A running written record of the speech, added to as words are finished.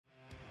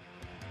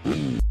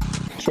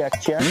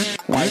Check, check.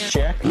 Mic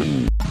check.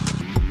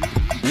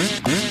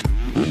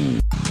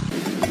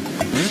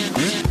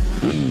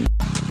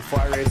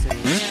 Fly racing.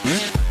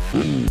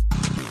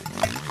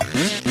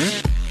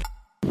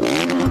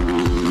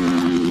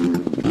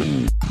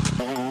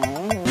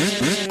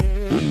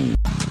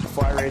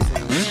 Fly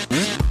racing.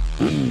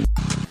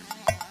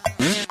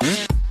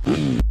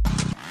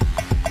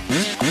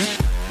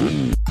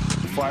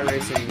 Fly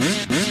racing.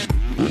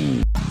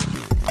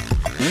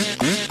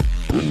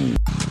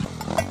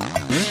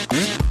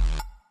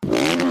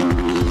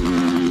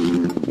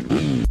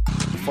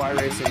 Fly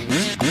racing.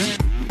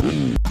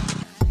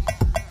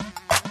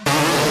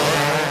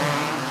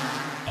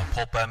 A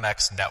Pulp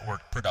MX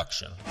Network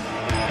production.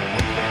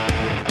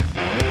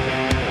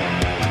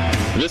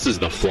 This is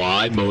the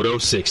Fly Moto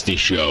 60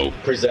 Show.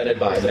 Presented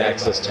by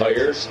Matthes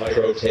Tires,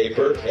 Pro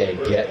Taper, and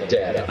Get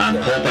Data. On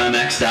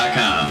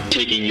PulpMX.com.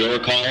 Taking your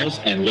calls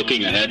and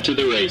looking ahead to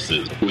the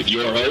races. With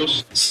your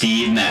host,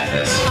 Steve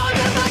Matthes.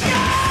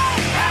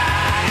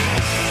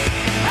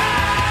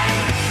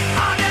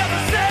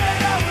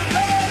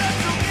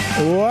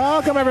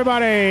 Welcome,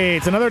 everybody.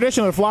 It's another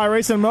edition of the Fly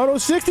Racing Moto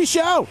 60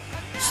 Show.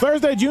 It's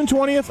Thursday, June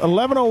 20th,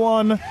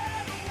 11:01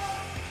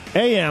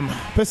 a.m.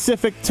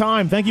 Pacific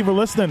time. Thank you for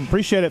listening.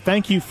 Appreciate it.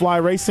 Thank you, Fly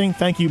Racing.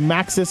 Thank you,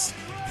 Matthes,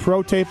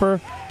 Pro Taper,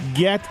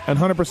 Get, and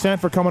 100%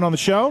 for coming on the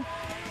show.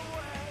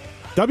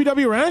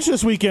 WW Ranch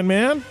this weekend,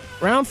 man.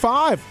 Round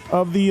 5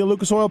 of the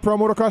Lucas Oil Pro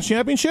Motocross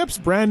Championships.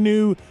 Brand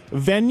new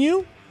venue.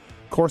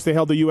 Of course, they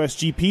held the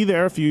USGP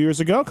there a few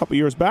years ago, a couple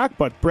years back,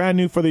 but brand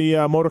new for the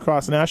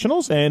Motocross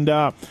Nationals, and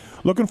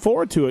looking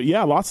forward to it.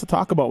 Yeah, lots to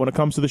talk about when it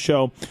comes to the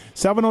show.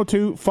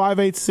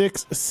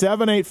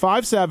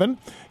 702-586-7857.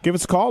 Give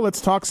us a call. Let's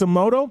talk some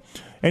moto.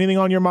 Anything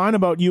on your mind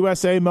about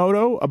USA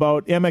Moto,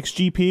 about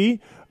MXGP,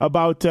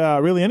 about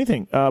really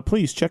anything,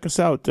 please check us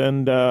out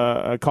and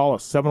call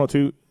us,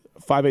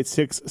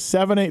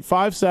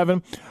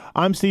 702-586-7857.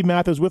 I'm Steve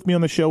Matthes. With me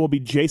on the show will be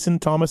Jason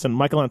Thomas and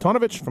Michael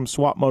Antonovich from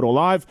Swap Moto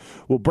Live.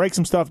 We'll break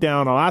some stuff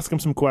down. I'll ask them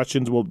some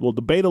questions. We'll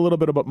debate a little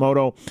bit about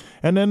moto,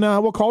 and then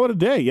we'll call it a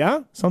day.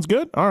 Yeah? Sounds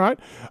good? All right.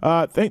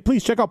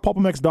 Please check out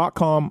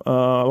PulpMX.com.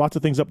 Lots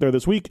of things up there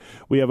this week.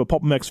 We have a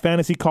PulpMX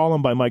fantasy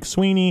column by Mike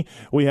Sweeney.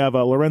 We have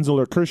a Lorenzo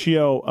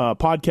Lercurcio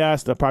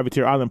podcast, a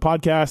Privateer Island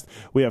podcast.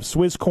 We have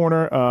Swizz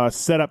Corner,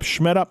 Set Up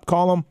Schmed Up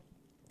column.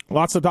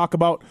 Lots to talk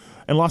about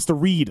and lots to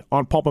read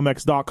on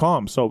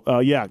PulpMX.com. So,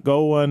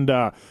 go and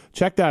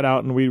check that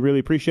out, and we really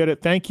appreciate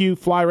it. Thank you,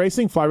 Fly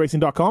Racing,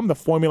 FlyRacing.com. The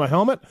Formula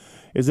helmet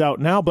is out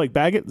now. Blake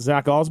Baggett,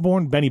 Zach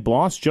Osborne, Benny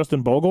Bloss,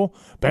 Justin Bogle,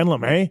 Ben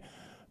LeMay.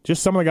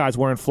 Just some of the guys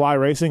wearing Fly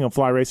Racing on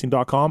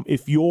FlyRacing.com.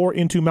 If you're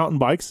into mountain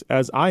bikes,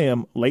 as I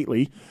am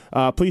lately,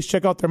 please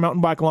check out their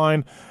mountain bike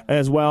line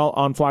as well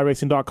on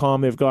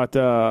FlyRacing.com. They've got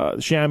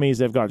chamois,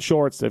 they've got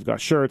shorts, they've got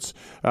shirts,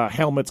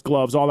 helmets,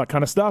 gloves, all that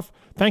kind of stuff.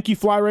 Thank you,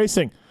 Fly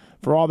Racing,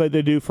 for all that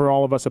they do for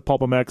all of us at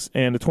PulpMX.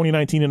 And the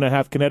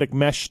 2019.5 Kinetic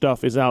Mesh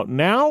stuff is out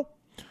now.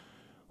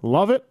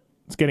 Love it.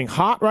 It's getting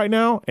hot right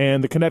now,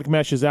 and the Kinetic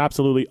Mesh is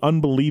absolutely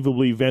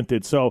unbelievably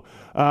vented. So,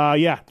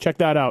 check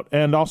that out.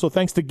 And also,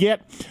 thanks to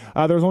Get,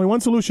 there's only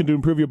one solution to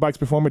improve your bike's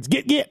performance.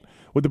 Get!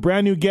 With the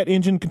brand new Get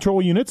engine control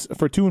units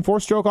for 2- and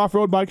 4-stroke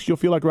off-road bikes, you'll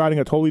feel like riding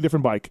a totally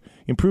different bike.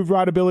 Improved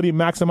rideability,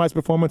 maximized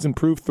performance,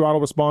 improved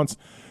throttle response.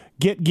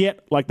 Get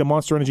like the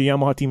Monster Energy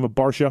Yamaha team of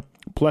Barsha,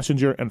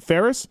 Plessinger, and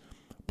Ferris.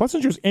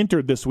 Plessinger's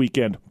entered this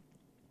weekend.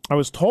 I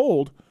was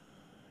told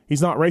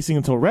he's not racing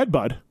until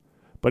Redbud,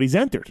 but he's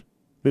entered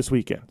this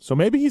weekend. So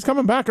maybe he's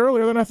coming back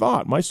earlier than I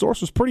thought. My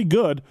source was pretty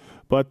good,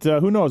 but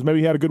who knows? Maybe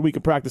he had a good week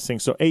of practicing.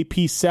 So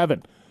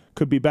AP7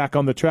 could be back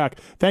on the track.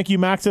 Thank you,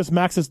 Matthes,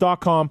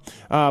 Matthes.com.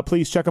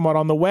 Please check him out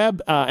on the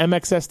web.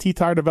 MXST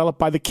tire developed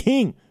by the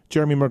King,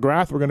 Jeremy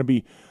McGrath. We're going to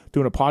be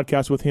doing a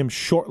podcast with him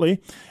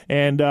shortly.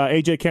 And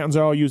AJ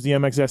Catanzaro used the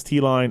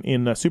MXST line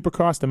in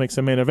Supercross to make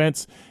some main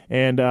events.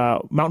 And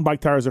mountain bike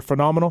tires are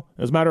phenomenal.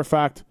 As a matter of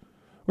fact,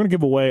 we're going to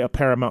give away a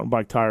pair of mountain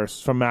bike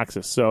tires from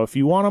Matthes. So if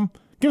you want them,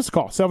 give us a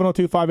call,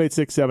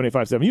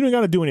 702-586-7857. You don't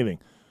got to do anything.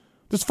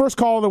 This first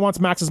caller that wants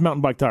Matthes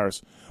mountain bike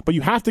tires. But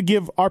you have to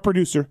give our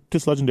producer,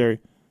 Tis Legendary,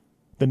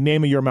 the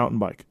name of your mountain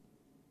bike.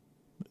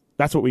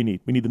 That's what we need.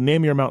 We need the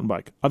name of your mountain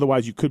bike.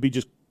 Otherwise, you could be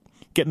just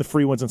getting the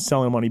free ones and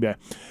selling them on eBay.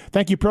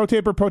 Thank you, Pro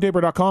Taper,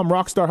 ProTaper.com.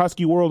 Rockstar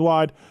Husky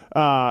Worldwide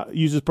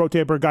uses Pro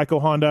Taper,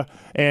 Geico Honda,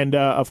 and,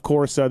 of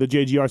course, the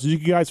JGR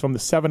Suzuki guys, from the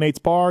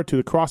 7/8 bar to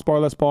the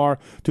crossbarless bar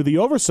to the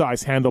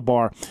oversized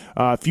handlebar,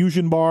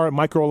 Fusion bar,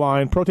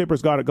 Microline. Pro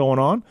Taper's got it going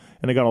on,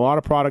 and they got a lot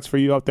of products for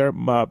you out there.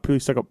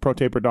 Please check out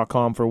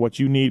ProTaper.com for what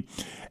you need.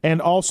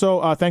 And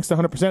also, thanks to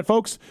 100%,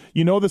 folks.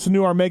 You know this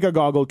new Armega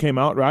goggle came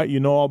out, right? You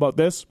know all about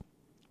this.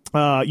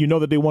 You know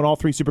that they won all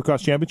 3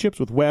 Supercross championships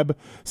with Webb,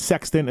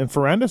 Sexton, and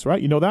Ferrandis,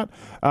 right? You know that?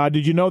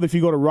 Did you know that if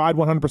you go to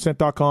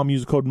ride100%.com,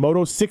 use the code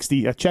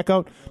MOTO60 at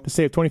checkout to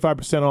save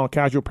 25% on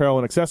casual apparel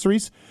and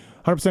accessories?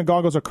 100%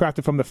 goggles are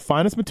crafted from the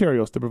finest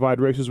materials to provide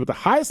racers with the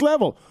highest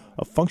level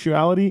of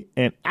functionality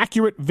and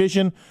accurate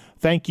vision.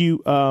 Thank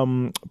you,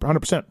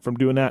 100%, from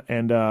doing that,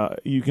 and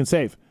you can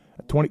save.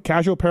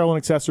 Casual apparel and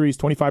accessories,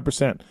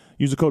 25%.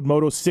 Use the code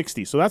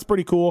MOTO60. So that's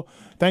pretty cool.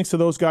 Thanks to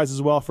those guys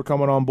as well for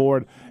coming on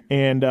board.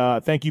 And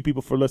thank you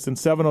people for listening.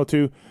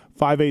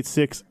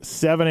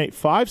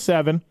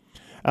 702-586-7857.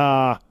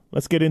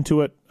 Let's get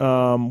into it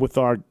with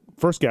our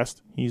first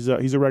guest. He's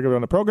a regular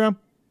on the program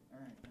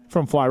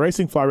from Fly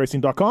Racing,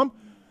 flyracing.com.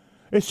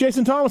 It's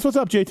Jason Thomas. What's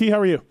up, JT?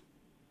 How are you?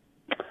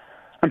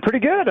 I'm pretty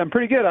good.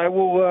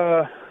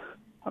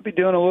 I'll be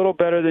doing a little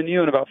better than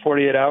you in about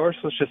 48 hours.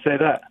 Let's just say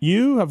that.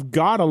 You have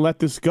got to let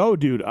this go,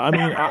 dude. I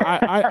mean,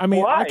 I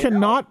mean, Why?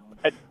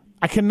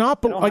 I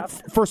cannot.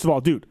 First of all,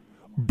 dude,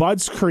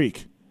 Budds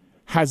Creek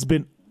has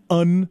been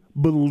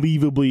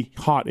unbelievably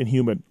hot and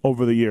humid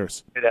over the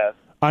years. It has.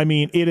 I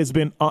mean, it has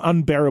been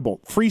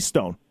unbearable.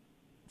 Freestone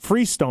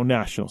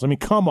Nationals. I mean,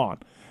 come on.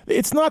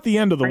 It's not the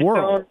end of the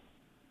world.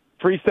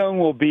 Freestone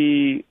will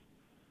be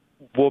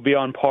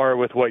on par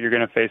with what you're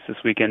going to face this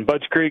weekend.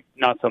 Budds Creek,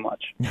 not so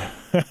much.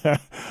 Weather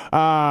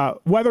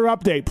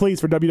update, please,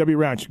 for WW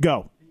Ranch.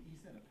 Go.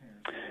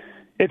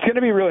 It's going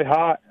to be really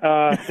hot.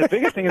 The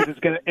biggest thing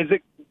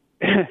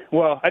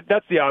well,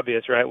 that's the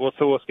obvious, right?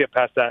 So we'll skip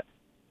past that.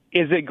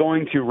 Is it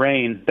going to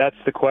rain? That's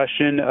the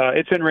question.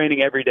 It's been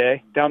raining every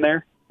day down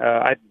there.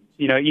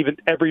 Even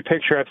every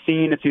picture I've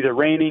seen, it's either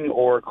raining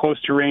or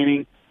close to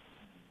raining.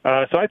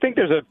 So I think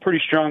there's a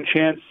pretty strong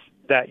chance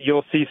that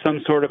you'll see some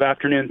sort of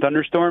afternoon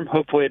thunderstorm.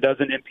 Hopefully it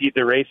doesn't impede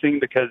the racing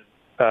because,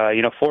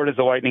 Florida's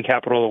the lightning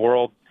capital of the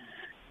world.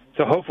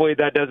 So hopefully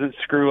that doesn't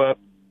screw up,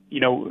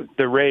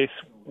 the race.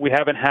 We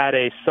haven't had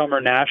a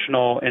summer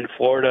national in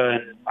Florida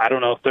in,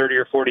 30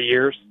 or 40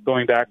 years,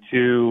 going back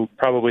to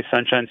probably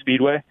Sunshine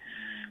Speedway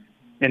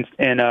in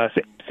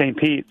St.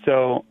 Pete.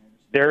 So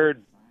there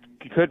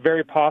could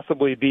very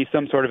possibly be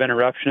some sort of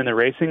interruption in the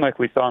racing like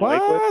we saw in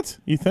Lakewood. What?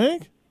 You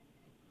think?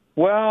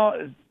 Well,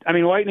 I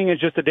mean, lightning is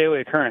just a daily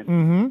occurrence.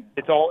 Mm-hmm.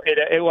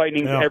 It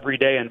lightnings every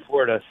day in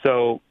Florida.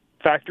 So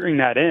factoring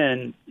that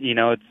in,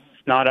 it's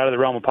not out of the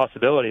realm of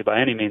possibility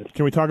by any means.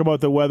 Can we talk about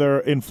the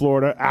weather in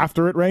Florida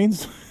after it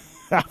rains?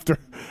 After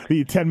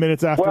the 10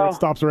 minutes after it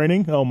stops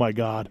raining? Oh, my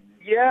God.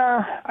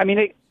 Yeah. I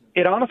mean,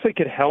 it honestly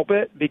could help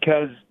it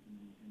because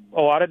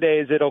a lot of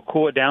days it'll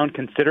cool it down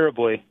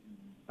considerably.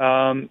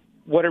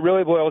 What it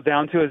really boils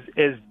down to is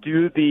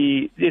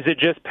it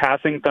just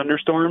passing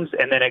thunderstorms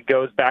and then it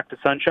goes back to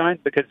sunshine?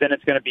 Because then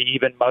it's going to be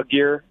even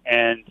muggier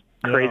and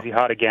crazy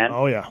hot again.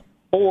 Oh, yeah.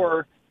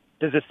 Or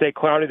does it stay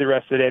cloudy the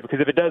rest of the day? Because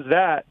if it does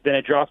that, then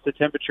it drops the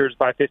temperatures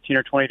by 15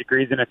 or 20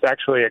 degrees, and it's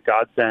actually a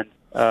godsend.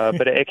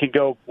 But it can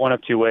go one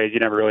of two ways.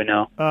 You never really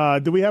know.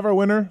 Do we have our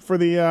winner for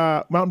the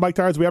mountain bike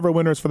tires? We have our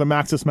winners for the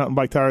Matthes mountain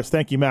bike tires.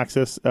 Thank you,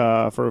 Matthes,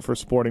 for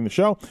supporting the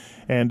show.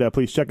 And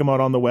please check them out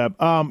on the web.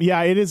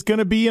 It is going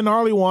to be a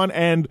gnarly one.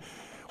 And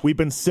we've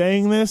been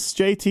saying this,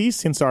 JT,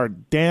 since our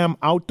damn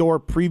outdoor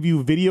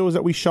preview videos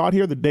that we shot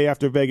here the day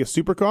after Vegas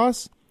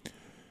Supercross.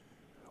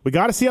 We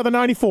got to see how the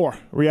 94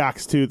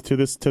 reacts to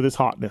this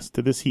hotness,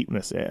 to this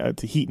heatness. I don't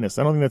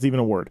think that's even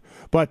a word.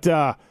 But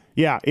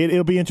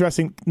it'll be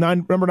interesting.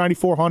 Number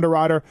 94 Honda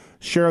rider,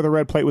 share the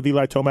red plate with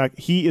Eli Tomac.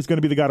 He is going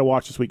to be the guy to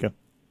watch this weekend.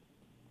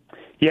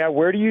 Yeah,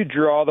 where do you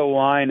draw the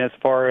line as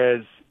far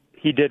as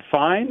he did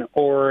fine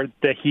or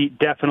the heat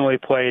definitely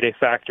played a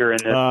factor in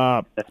this?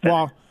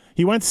 Well,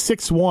 he went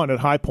 6-1 at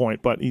High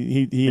Point, but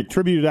he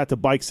attributed that to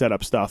bike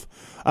setup stuff.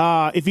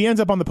 If he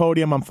ends up on the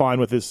podium, I'm fine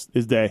with his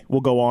day.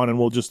 We'll go on, and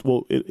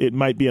it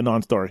might be a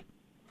non-story.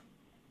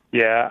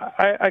 Yeah,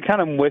 I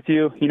kind of am with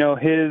you.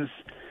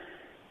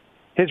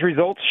 His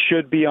results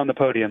should be on the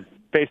podium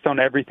based on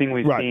everything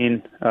we've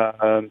seen,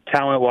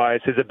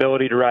 talent-wise, his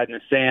ability to ride in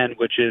the sand,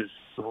 which is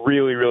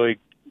really, really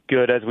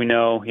good, as we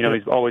know.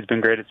 He's always been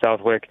great at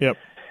Southwick. Yep.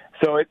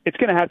 So it's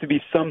going to have to be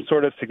some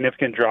sort of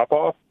significant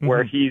drop-off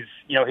where he's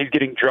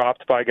getting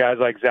dropped by guys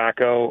like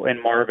Zacho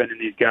and Marvin and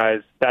these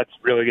guys. That's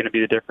really going to be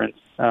the difference.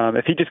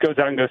 If he just goes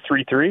out and goes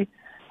 3-3,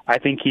 I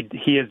think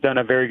he has done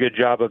a very good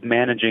job of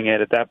managing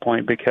it at that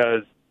point,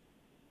 because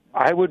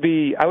I would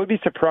be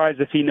surprised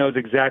if he knows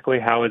exactly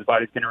how his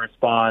body's going to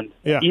respond.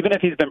 Yeah. Even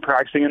if he's been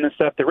practicing in this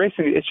stuff, the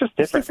racing, it's just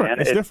different, man.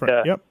 It's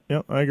different.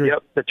 Yep, I agree.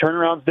 Yep, the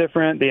turnaround's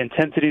different. The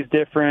intensity's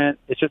different.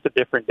 It's just a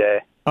different day.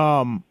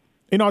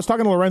 I was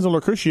talking to Lorenzo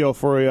Locurcio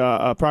for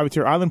a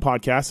Privateer Island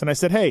podcast, and I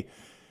said, hey,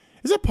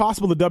 is it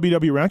possible the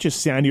WW Ranch is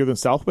sandier than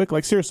Southwick?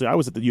 Like, seriously, I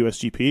was at the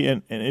USGP,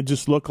 and it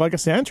just looked like a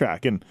sand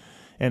track.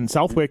 And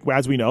Southwick,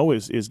 as we know,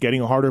 is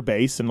getting a harder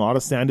base, and a lot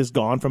of sand is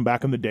gone from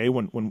back in the day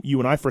when you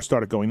and I first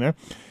started going there.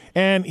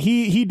 And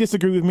he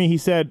disagreed with me. He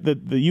said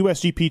that the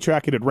USGP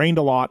track, it had rained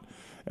a lot,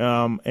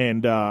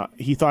 and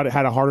he thought it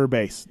had a harder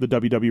base, the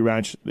WW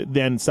Ranch,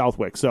 than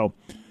Southwick. So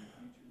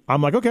I'm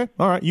like, okay,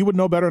 all right, you would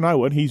know better than I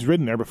would. He's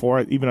ridden there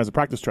before, even as a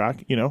practice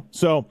track,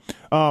 So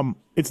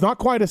it's not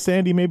quite as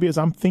sandy maybe as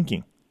I'm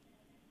thinking.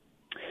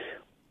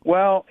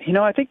 Well,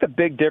 I think the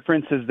big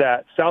difference is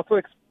that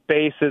Southwick's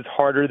base is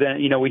harder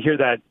than, we hear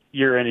that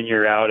year in and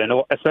year out, and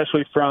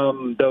especially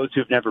from those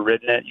who've never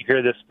ridden it, you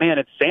hear this, man,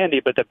 it's sandy,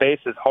 but the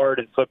base is hard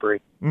and slippery.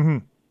 Mm-hmm.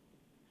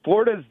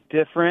 Florida's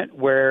different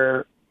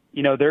where,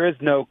 there is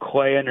no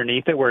clay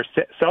underneath it, where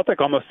Southwick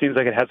almost seems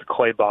like it has a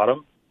clay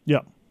bottom. Yeah.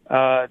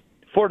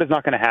 Florida's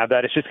not going to have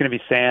that. It's just going to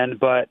be sand,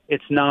 but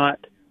it's not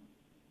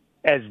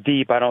as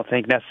deep, I don't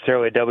think,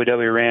 necessarily at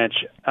WW Ranch.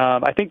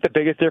 I think the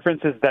biggest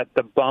difference is that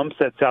the bumps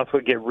at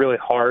Southwood get really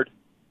hard.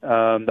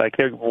 Like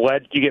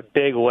you get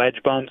big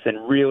ledge bumps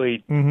and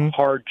really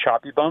hard,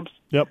 choppy bumps.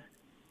 Yep.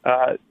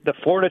 The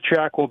Florida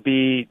track will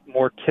be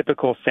more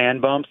typical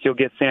sand bumps. You'll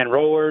get sand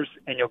rollers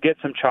and you'll get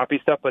some choppy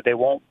stuff, but they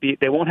won't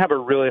have a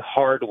really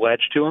hard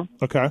ledge to them.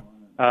 Okay.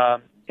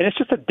 And it's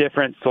just a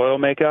different soil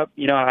makeup.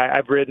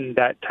 I've ridden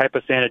that type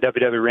of sand at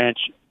WW Ranch,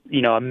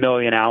 a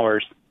million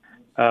hours.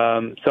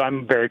 So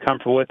I'm very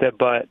comfortable with it,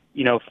 but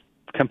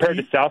compared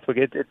to Southwick,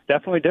 it's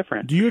definitely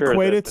different. Do you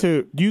equate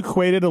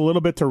it a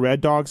little bit to Red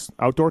Dog's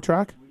outdoor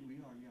track?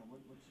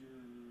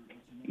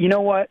 You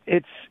know what?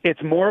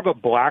 It's more of a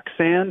black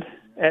sand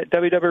at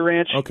WW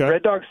Ranch. Okay.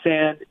 Red Dog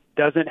sand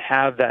doesn't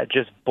have that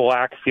just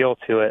black feel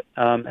to it.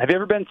 Have you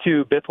ever been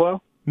to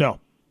Bithlow? No.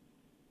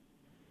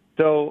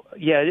 So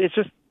yeah, it's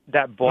just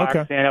that black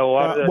sand.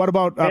 What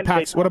about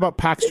PAX? What about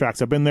PAX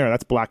tracks? I've been there.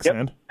 That's black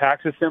sand.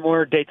 PAX is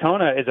similar.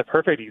 Daytona is a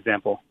perfect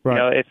example.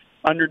 Right. It's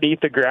underneath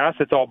the grass.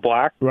 It's all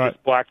black. Right.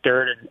 It's black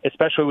dirt, and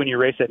especially when you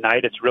race at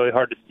night, it's really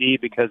hard to see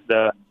because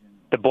the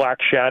black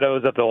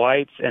shadows of the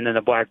lights and then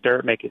the black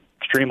dirt make it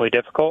extremely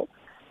difficult.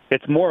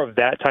 It's more of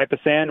that type of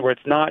sand where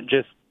it's not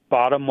just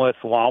bottomless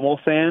lomal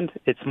sand.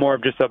 It's more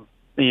of just a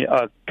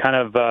kind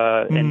of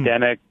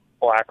endemic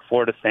black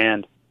Florida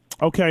sand.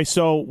 Okay,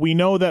 so we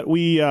know that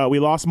we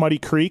lost Muddy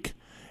Creek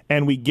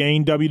and we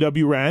gained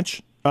WW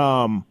Ranch.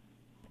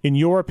 In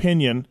your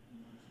opinion,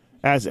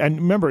 and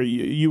remember,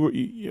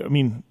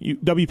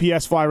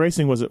 WPS Fly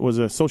Racing was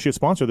an associate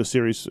sponsor of the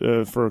series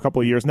for a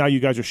couple of years. Now you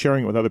guys are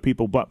sharing it with other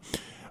people. But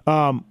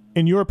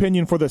in your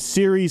opinion, for the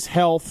series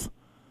health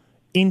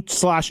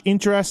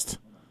 /interest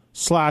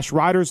 /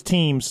 riders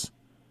teams,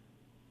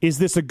 is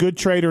this a good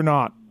trade or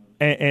not?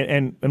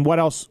 And what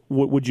else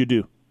would you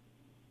do?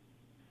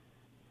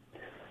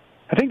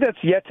 I think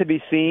that's yet to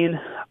be seen.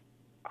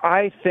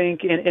 I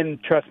think,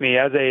 and trust me,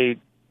 as a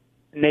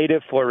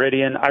native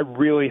Floridian, I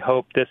really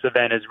hope this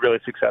event is really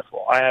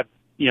successful. I have,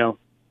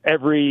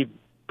 every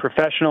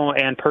professional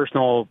and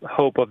personal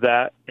hope of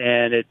that,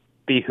 and it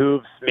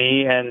behooves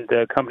me and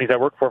the companies I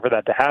work for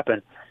that to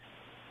happen.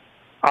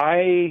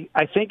 I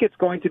think it's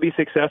going to be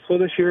successful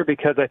this year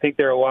because I think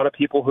there are a lot of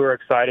people who are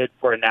excited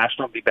for a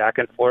national to be back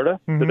in Florida,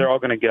 so they're all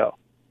going to go.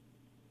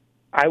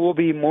 I will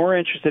be more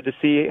interested to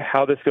see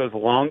how this goes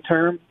long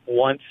term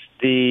once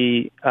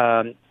the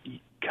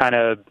kind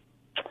of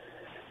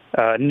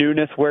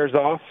newness wears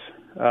off.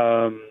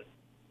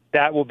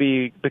 That will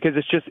be because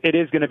it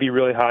is going to be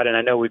really hot, and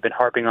I know we've been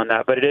harping on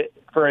that. But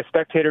for a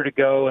spectator to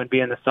go and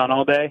be in the sun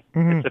all day,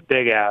 it's a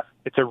big ask.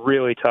 It's a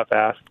really tough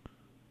ask.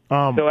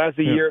 So as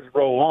the years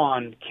roll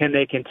on, can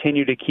they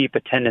continue to keep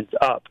attendance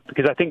up?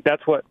 Because I think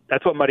that's what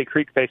Muddy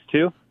Creek faced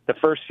too. The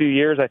first few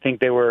years, I think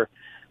they were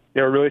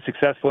really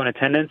successful in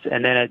attendance,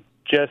 and then it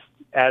just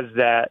as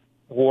that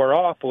wore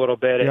off a little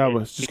bit, I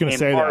was just going to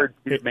say hard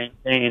to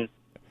maintain.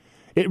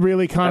 It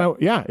really kind of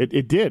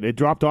it did. It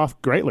dropped off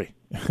greatly.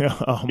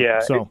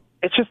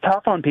 It's just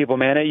tough on people,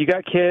 man. You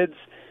got kids,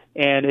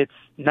 and it's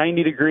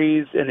 90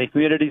 degrees, and the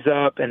humidity's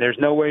up, and there's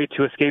no way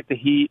to escape the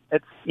heat.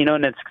 It's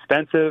and it's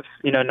expensive.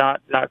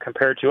 Not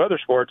compared to other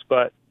sports,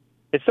 but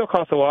it still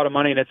costs a lot of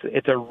money, and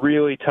it's a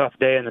really tough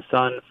day in the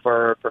sun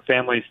for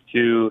families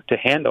to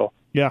handle.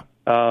 Yeah.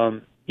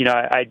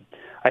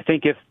 I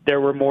think if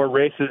there were more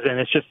races, and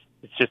it's just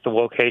a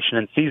location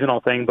and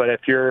seasonal thing, but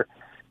if you're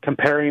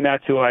comparing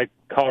that to like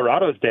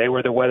Colorado's day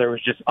where the weather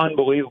was just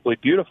unbelievably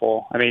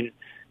beautiful, I mean,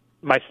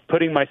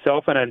 putting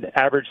myself in an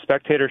average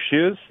spectator's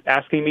shoes,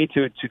 asking me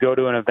to go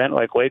to an event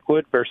like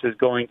Lakewood versus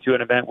going to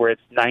an event where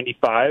it's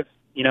 95,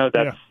 you're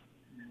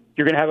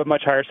going to have a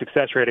much higher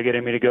success rate of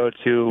getting me to go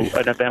to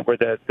an event where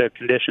the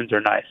conditions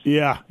are nice.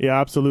 Yeah,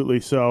 absolutely.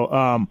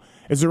 So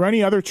is there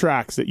any other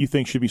tracks that you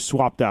think should be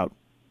swapped out?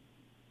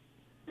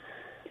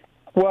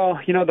 Well,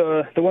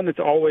 the one that's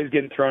always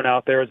getting thrown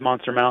out there is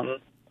Monster Mountain,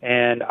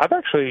 and I've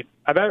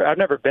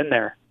never been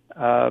there,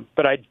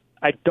 but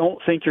I don't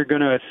think you're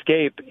going to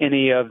escape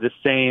any of the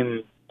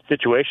same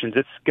situations.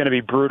 It's going to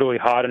be brutally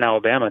hot in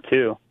Alabama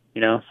too,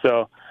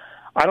 so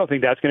I don't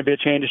think that's going to be a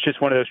change. It's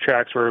just one of those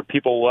tracks where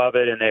people love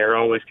it and they are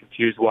always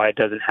confused why it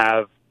doesn't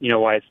have,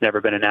 why it's never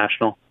been a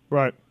national.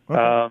 Right.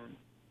 Okay.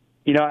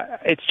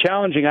 It's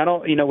challenging. I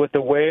don't, with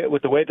the way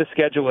the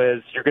schedule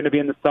is, you're going to be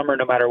in the summer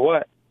no matter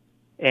what.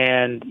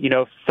 And,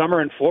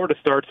 summer in Florida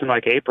starts in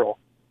like April.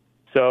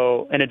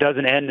 So, and it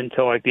doesn't end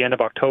until like the end of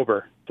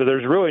October. So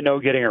there's really no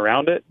getting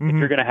around it. If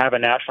you're going to have a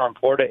national in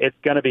Florida, it's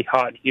going to be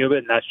hot and humid,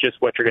 and that's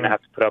just what you're going to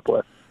have to put up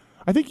with.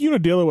 I think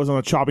Unadilla was on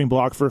the chopping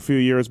block for a few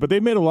years, but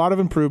they've made a lot of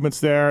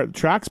improvements there. The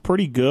track's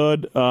pretty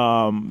good.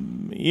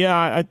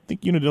 I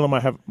think Unadilla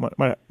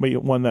might be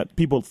one that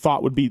people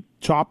thought would be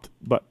chopped,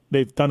 but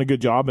they've done a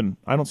good job, and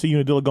I don't see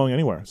Unadilla going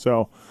anywhere.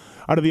 So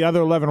out of the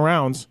other 11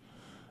 rounds,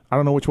 I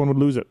don't know which one would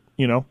lose it.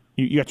 You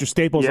got your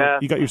staples. Yeah.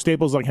 You got your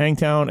staples like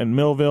Hangtown and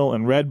Millville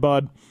and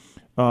Redbud.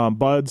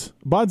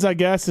 Buds, I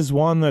guess, is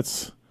one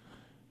that's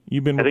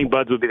You've been. I think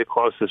Bud's would be the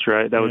closest,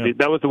 right? That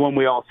was the one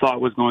we all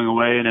thought was going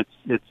away, and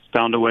it's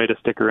found a way to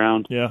stick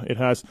around. Yeah, it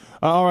has.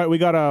 All right, we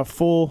got a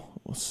full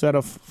set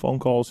of phone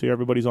calls here.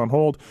 Everybody's on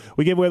hold.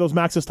 We gave away those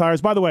Matthes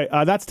tires. By the way,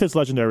 that's Tits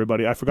Legendary,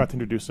 everybody. I forgot to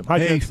introduce him. Hi,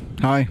 Hey. Tits.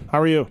 Hi.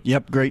 How are you?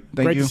 Yep, great. Thank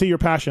you. Great to see your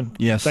passion.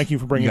 Yes. Thank you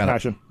for bringing You got it.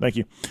 passion. Thank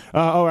you.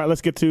 All right,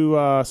 let's get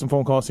to some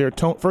phone calls here.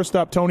 First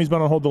up, Tony's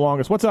been on hold the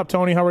longest. What's up,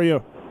 Tony? How are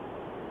you?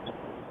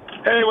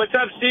 Hey, what's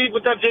up, Steve?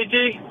 What's up,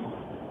 JT?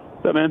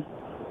 What's up, man?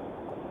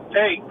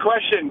 Hey,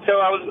 question.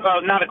 So I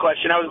was not a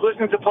question. I was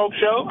listening to Pope's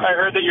show. I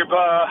heard that your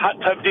hot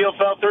tub deal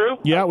fell through.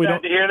 Yeah, we Sad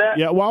don't. to hear that.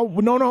 Yeah, well,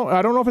 no.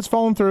 I don't know if it's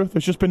fallen through.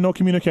 There's just been no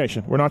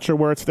communication. We're not sure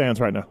where it stands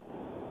right now.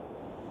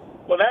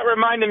 Well, that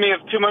reminded me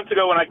of 2 months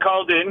ago when I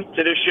called in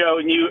to this show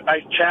and I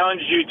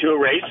challenged you to a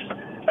race.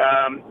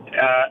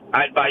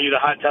 I'd buy you the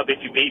hot tub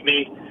if you beat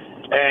me,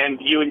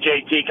 and you and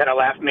JT kind of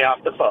laughed me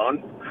off the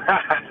phone.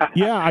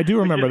 Yeah, I do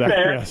remember that.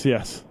 Fair.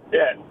 Yes.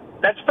 Yeah,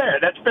 that's fair.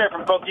 That's fair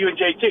from both you and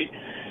JT.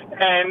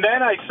 And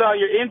then I saw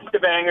your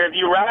Insta-banger of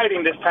you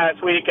riding this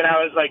past week, and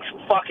I was like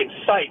fucking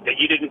psyched that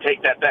you didn't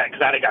take that back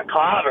because I'd have got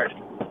clobbered.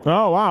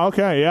 Oh, wow.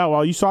 Okay. Yeah,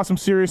 well, you saw some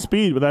serious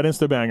speed with that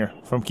Insta-banger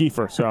from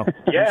Kiefer, so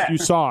Yeah. you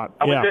saw it.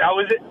 I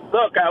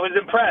was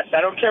impressed.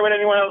 I don't care what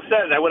anyone else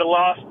says. I would have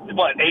lost,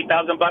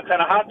 $8,000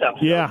 on a hot tub.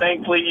 So Yeah.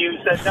 thankfully you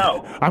said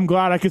no. I'm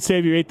glad I could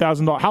save you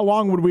 $8,000. How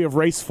long would we have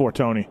raced for,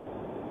 Tony?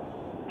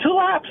 2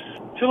 laps.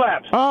 2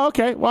 laps. Oh,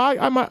 okay. Well,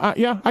 I might.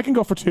 I can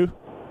go for 2.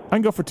 I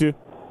can go for 2.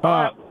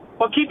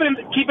 Well, keep it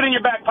in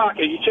your back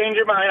pocket. You change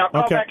your mind. I'll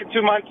call Okay. back in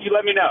 2 months. You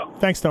let me know.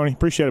 Thanks, Tony.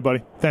 Appreciate it,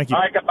 buddy. Thank you.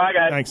 All right, bye,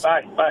 guys. Thanks.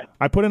 Bye.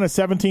 I put in a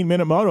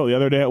 17-minute moto the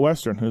other day at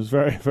Western. It was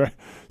very, very.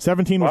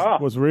 17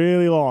 was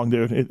really long,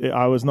 dude.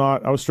 I was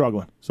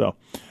struggling. So,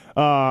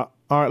 all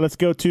right, let's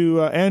go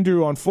to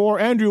Andrew on 4.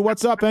 Andrew,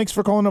 what's up? Thanks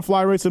for calling the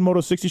Fly Racing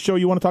Moto 60 show.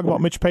 You want to talk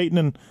about Mitch Payton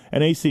and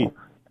AC?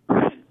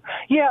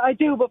 Yeah, I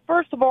do. But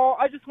first of all,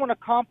 I just want to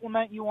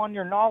compliment you on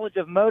your knowledge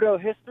of moto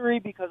history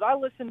because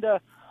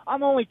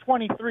I'm only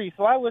 23,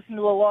 so I listen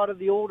to a lot of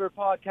the older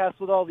podcasts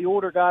with all the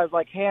older guys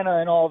like Hannah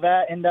and all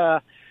that, and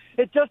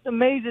it just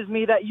amazes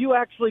me that you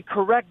actually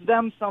correct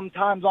them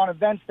sometimes on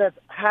events that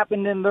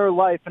happened in their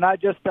life, and I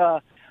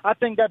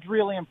think that's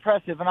really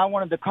impressive, and I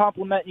wanted to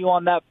compliment you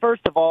on that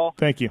first of all.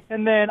 Thank you.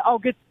 And then I'll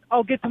get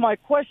to my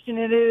question,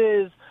 and it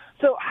is,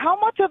 so how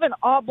much of an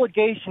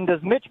obligation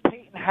does Mitch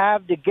Payton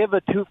have to give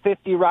a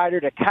 250 rider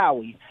to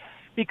Cowie?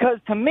 Because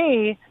to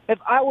me, if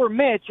I were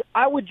Mitch,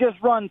 I would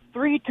just run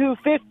 3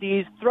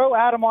 250s, throw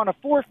Adam on a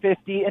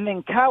 450, and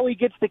then Cowie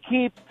gets to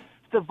keep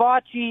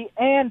Savacci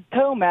and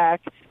Tomac,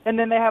 and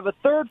then they have a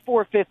third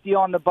 450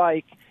 on the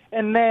bike,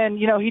 and then,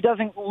 he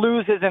doesn't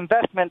lose his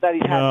investment that he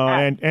has. No,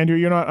 and Andrew,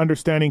 you're not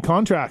understanding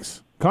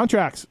contracts.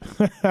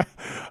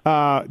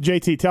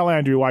 JT, tell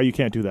Andrew why you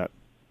can't do that.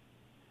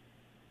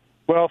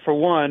 Well, for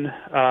one,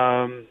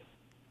 a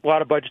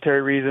lot of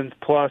budgetary reasons,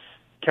 plus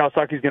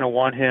Kawasaki's going to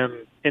want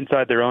him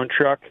inside their own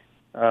truck.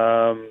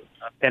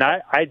 And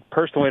I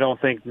personally don't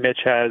think Mitch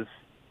has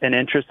an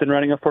interest in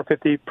running a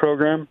 450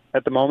 program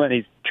at the moment.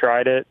 He's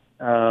tried it,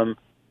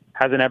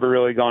 hasn't ever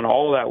really gone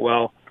all that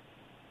well.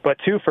 But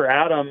 2, for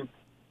Adam,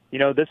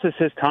 this is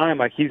his time.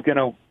 Like,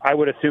 I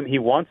would assume he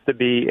wants to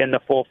be in the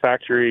full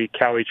factory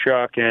Cowie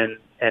truck and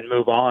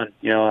move on.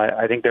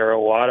 I think there are a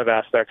lot of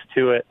aspects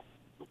to it.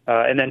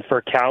 And then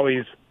for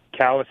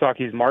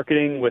Kawasaki's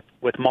marketing with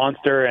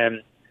Monster,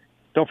 and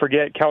don't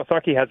forget,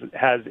 Kawasaki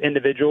has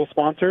individual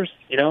sponsors,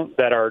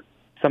 that are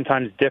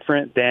sometimes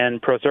different than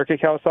Pro Circuit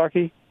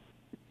Kawasaki.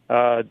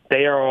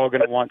 They are all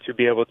going to want to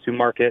be able to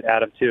market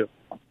Adam too.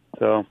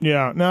 So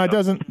yeah, no, it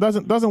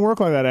doesn't work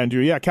like that,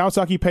 Andrew. Yeah,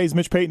 Kawasaki pays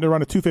Mitch Payton to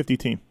run a 250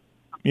 team.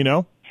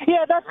 Yeah,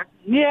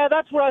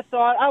 that's what I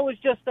thought. I was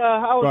just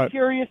Right.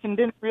 curious and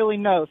didn't really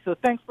know. So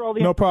thanks for all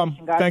the No information,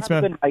 problem. guys. Thanks, Have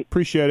a man. good night.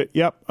 Appreciate it.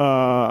 Yep.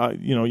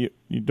 You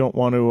don't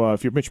want to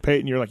if you're Mitch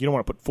Payton, you're like, you don't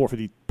want to put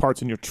 450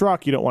 parts in your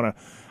truck. You don't want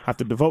to have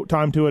to devote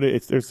time to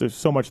it. There's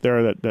so much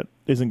there that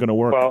isn't going to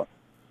work. Well,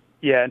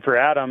 yeah, and for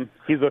Adam,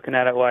 he's looking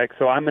at it like,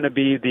 so I'm going to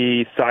be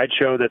the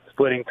sideshow that's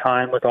splitting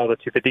time with all the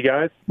 250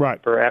 guys,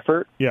 right, for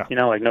effort. Yeah,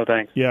 no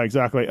thanks. Yeah,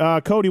 exactly.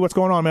 Cody, what's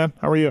going on, man?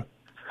 How are you?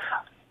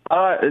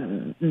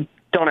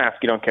 Don't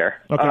ask, you don't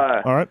care.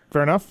 Okay. All right,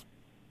 fair enough.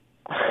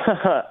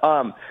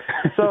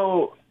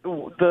 So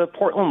the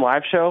Portland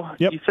live show,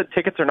 you said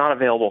tickets are not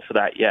available for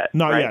that yet.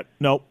 Not right? yet.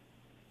 Nope.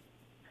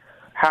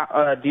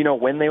 How do you know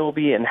when they will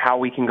be and how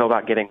we can go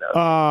about getting those?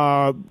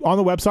 On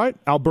the website,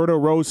 Alberta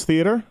Rose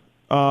Theater.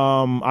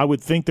 I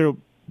would think they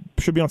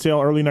should be on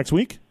sale early next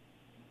week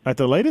at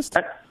the latest.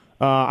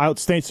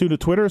 Stay tuned to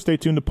Twitter. Stay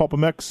tuned to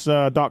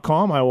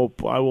pulpamex.com.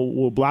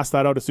 We'll blast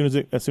that out as soon as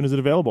it's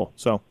available.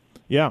 So,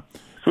 yeah.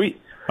 Sweet.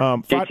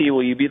 JT,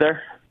 will you be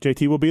there?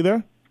 JT will be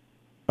there.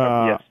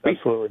 Yes,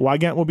 absolutely.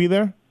 Wygant will be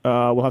there.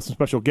 We'll have some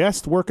special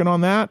guests working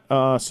on that.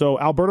 So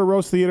Alberta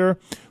Rose Theater,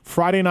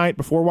 Friday night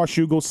before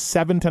Washougal,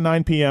 7 to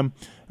 9 p.m.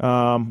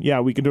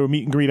 We can do a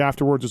meet and greet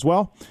afterwards as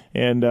well.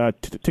 And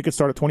tickets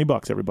start at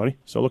 $20, everybody.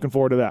 So looking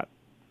forward to that.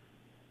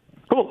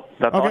 Cool.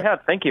 That's all I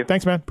had. Thank you.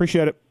 Thanks, man.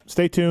 Appreciate it.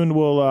 Stay tuned.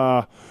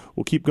 We'll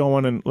we'll keep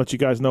going and let you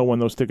guys know when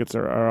those tickets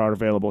are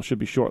available. Should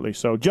be shortly.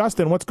 So,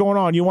 Justin, what's going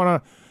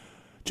on?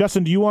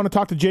 Justin, do you want to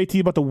talk to JT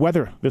about the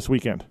weather this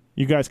weekend?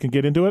 You guys can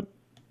get into it?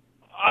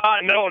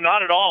 No,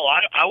 not at all.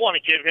 I want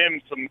to give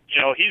him some,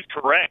 he's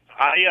correct.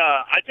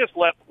 I just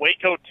left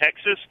Waco,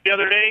 Texas the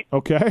other day.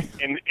 Okay.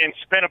 And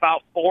spent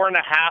about 4.5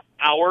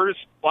 hours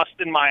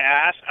busting my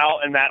ass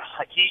out in that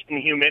heat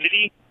and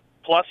humidity,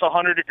 plus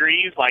 100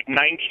 degrees, like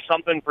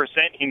 90-something%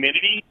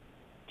 humidity.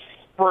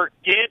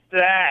 Forget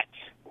that.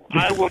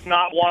 I would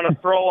not want to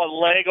throw a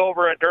leg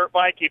over a dirt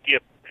bike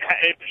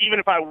even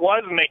if I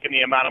was making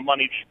the amount of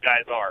money these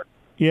guys are.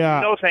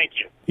 Yeah. No, thank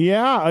you.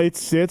 Yeah,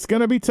 it's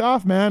going to be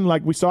tough, man.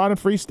 Like we saw it in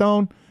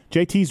Freestone.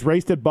 JT's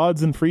raced at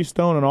Buds in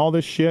Freestone and all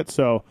this shit.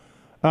 So,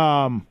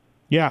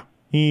 yeah,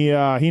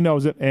 he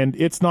knows it, and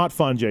it's not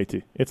fun,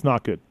 JT. It's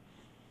not good.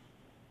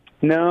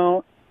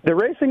 No, the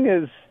racing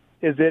is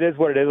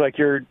what it is. Like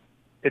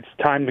it's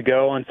time to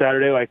go on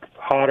Saturday, like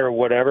hot or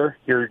whatever.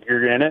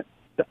 You're in it.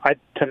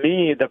 To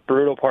me, the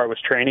brutal part was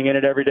training in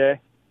it every day.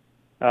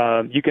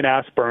 You can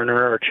ask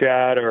Burner or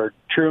Chad or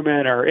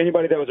Truman or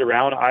anybody that was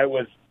around. I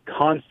was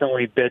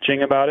constantly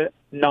bitching about it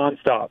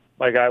nonstop.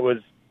 Like I was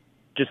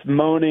just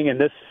moaning, and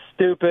this is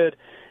stupid,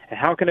 and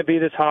how can it be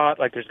this hot?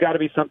 Like there's got to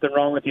be something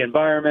wrong with the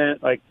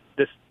environment. Like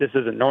this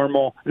isn't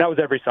normal. And that was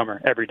every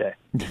summer, every day.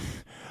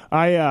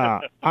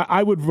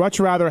 I would much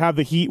rather have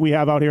the heat we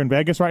have out here in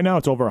Vegas right now.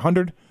 It's over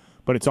 100,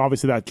 but it's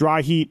obviously that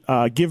dry heat.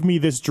 Give me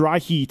this dry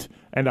heat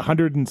and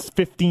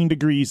 115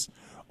 degrees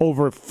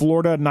over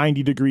Florida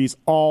 90 degrees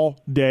all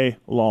day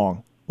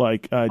long.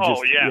 Like,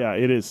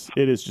 it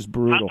is just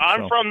brutal.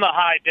 I'm from the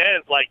high des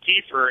like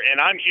Kiefer,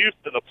 and I'm used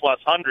to the plus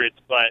hundreds,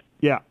 but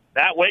yeah,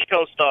 that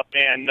Waco stuff,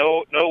 man,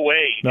 no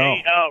way. No.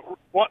 Hey,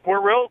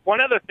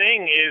 one other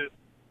thing is,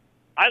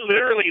 I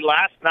literally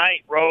last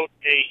night wrote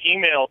a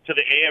email to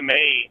the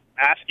AMA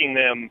asking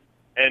them,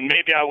 and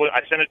maybe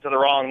I sent it to the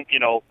wrong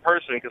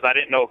person because I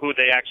didn't know who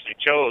they actually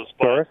chose,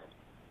 but. Sure.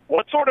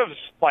 What sort of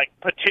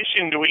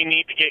petition do we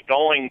need to get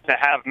going to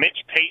have Mitch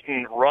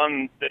Payton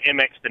run the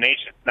MX the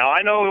Nation? Now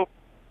I know,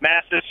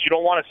 Matthes, you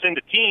don't want to send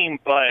a team,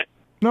 but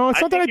no,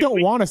 it's not that I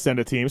don't want to send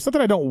a team. It's not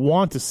that I don't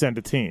want to send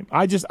a team.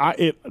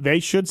 They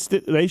should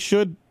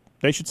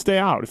stay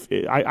out.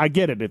 I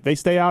get it. If they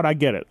stay out, I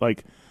get it.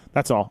 Like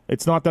that's all.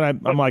 It's not that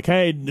I'm like,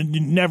 hey,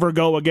 never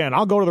go again.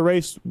 I'll go to the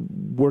race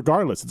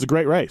regardless. It's a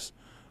great race,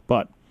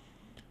 but.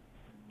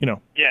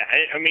 Yeah,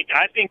 I mean,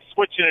 I think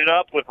switching it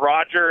up with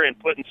Roger and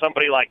putting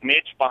somebody like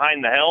Mitch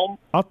behind the helm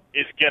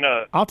is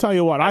gonna. I'll tell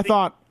you what. I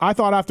thought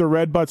after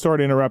Redbud. Sorry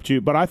to interrupt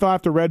you, but I thought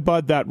after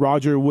Redbud that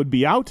Roger would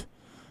be out.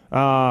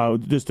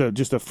 Just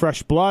a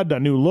fresh blood, a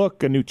new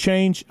look, a new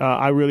change.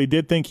 I really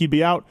did think he'd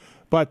be out,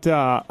 but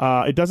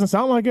it doesn't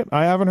sound like it.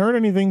 I haven't heard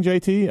anything,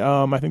 JT.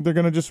 I think they're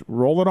gonna just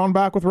roll it on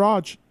back with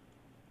Raj.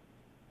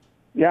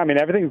 Yeah, I mean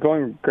everything's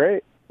going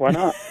great. Why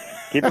not?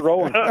 Keep it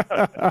rolling.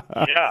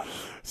 Yeah.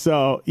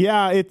 So,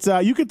 yeah, it's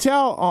you could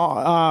tell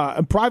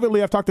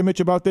privately, I've talked to Mitch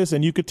about this,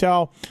 and you could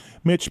tell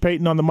Mitch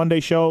Payton on the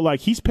Monday show, like,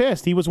 he's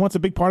pissed. He was once a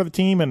big part of the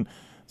team, and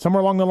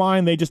somewhere along the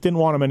line, they just didn't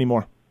want him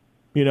anymore,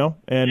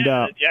 And,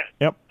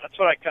 yep. That's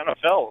what I kind of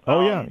felt.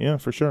 Oh, yeah,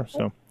 for sure.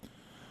 So,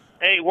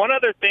 hey, one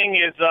other thing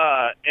is,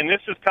 and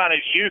this is kind of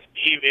you,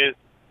 Steve, is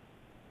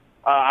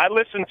I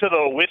listened to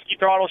the Whiskey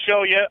Throttle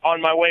show on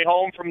my way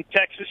home from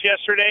Texas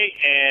yesterday,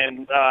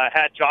 and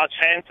had Josh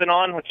Hansen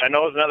on, which I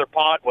know is another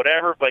pod,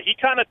 whatever, but he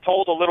kind of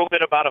told a little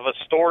bit about a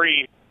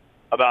story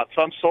about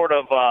some sort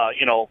of,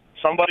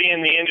 somebody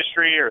in the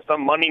industry or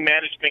some money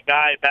management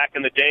guy back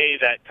in the day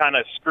that kind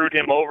of screwed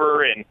him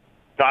over and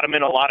got him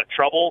in a lot of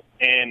trouble.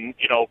 And,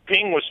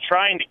 Ping was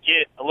trying to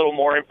get a little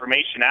more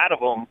information out of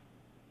him,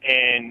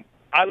 and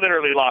I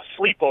literally lost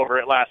sleep over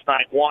it last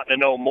night, wanting to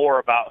know more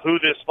about who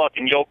this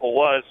fucking yokel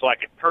was so I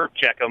could curb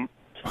check him.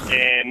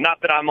 And not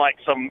that I'm like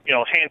some,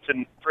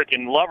 Hanson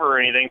freaking lover or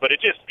anything, but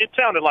it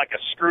sounded like a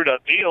screwed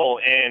up deal.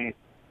 And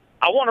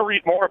I want to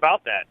read more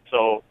about that.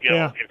 So,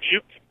 if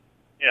you,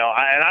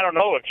 and I don't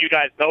know if you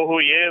guys know who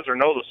he is or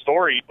know the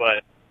story,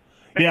 but.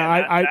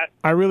 Man,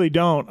 I really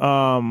don't.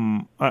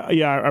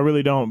 I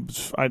really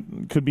don't. I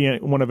could be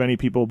one of any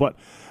people. But,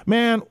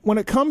 man, when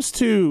it comes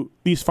to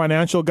these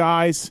financial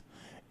guys,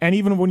 and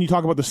even when you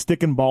talk about the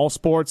stick and ball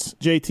sports,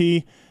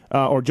 JT,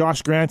 or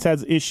Josh Grant's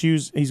has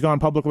issues, he's gone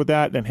public with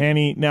that, and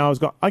Hanny now has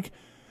gone. Like,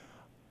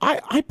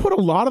 I put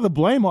a lot of the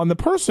blame on the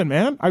person,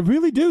 man. I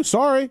really do.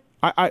 Sorry.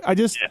 I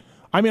just, yeah.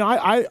 I mean,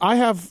 I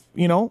have,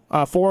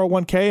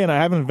 401k and I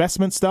have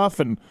investment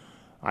stuff, and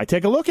I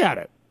take a look at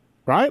it,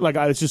 right? Like,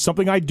 it's just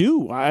something I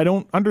do. I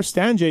don't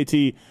understand,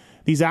 JT,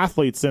 these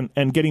athletes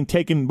and getting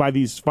taken by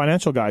these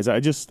financial guys.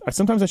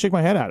 Sometimes I shake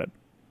my head at it.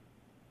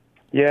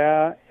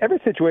 Yeah, every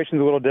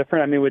situation's a little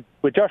different. I mean,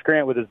 with Josh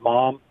Grant with his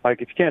mom,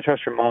 like if you can't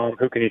trust your mom,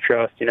 who can you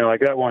trust?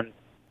 Like that one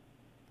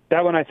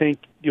I think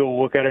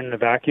you'll look at it in a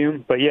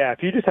vacuum. But yeah,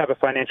 if you just have a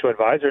financial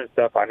advisor and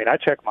stuff, I mean, I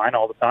check mine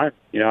all the time.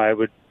 I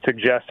would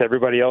suggest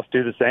everybody else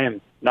do the same.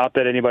 Not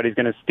that anybody's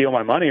going to steal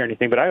my money or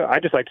anything, but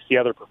I just like to see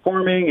how they're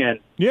performing and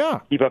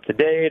keep up to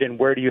date and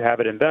where do you have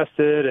it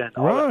invested and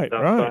all that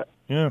stuff. Right.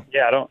 But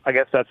Yeah. I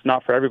guess that's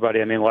not for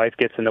everybody. I mean, life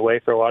gets in the way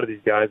for a lot of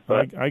these guys.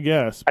 But I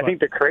guess. I think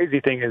the crazy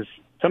thing is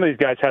some of these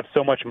guys have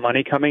so much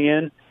money coming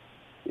in.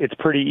 It's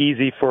pretty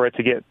easy for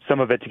some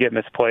of it to get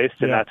misplaced,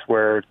 and that's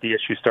where the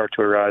issues start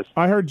to arise.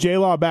 I heard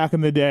J-Law back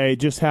in the day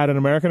just had an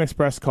American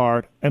Express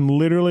card and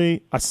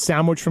literally a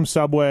sandwich from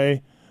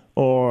Subway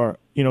or,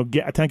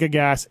 a tank of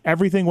gas.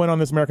 Everything went on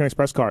this American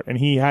Express card, and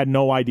he had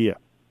no idea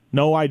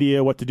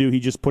what to do. He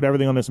just put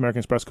everything on this American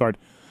Express card,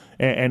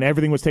 and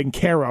everything was taken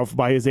care of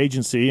by his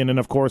agency, and then,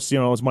 of course,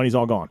 his money's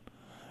all gone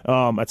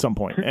at some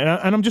point. And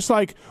I'm just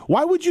like,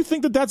 why would you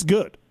think that that's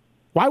good?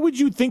 Why would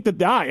you think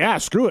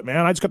that, screw it,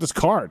 man, I just got this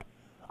card.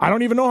 I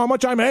don't even know how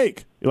much I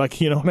make. Like,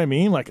 you know what I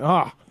mean? Like,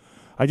 I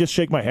just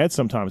shake my head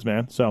sometimes,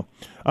 man. So,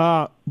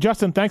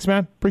 Justin, thanks,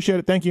 man. Appreciate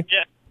it. Thank you.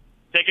 Yeah.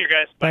 Take care,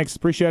 guys. Bye. Thanks.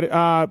 Appreciate it.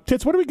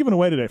 Tits, what are we giving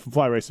away today from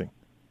Fly Racing?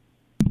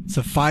 It's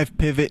a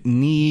 5-pivot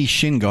knee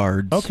shin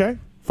guards. Okay.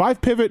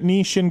 5-pivot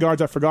knee shin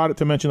guards. I forgot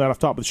to mention that off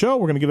top of the show.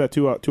 We're going to give that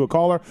to a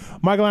caller.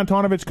 Michael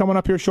Antonovich coming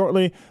up here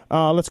shortly.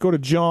 Let's go to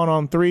John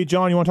on 3.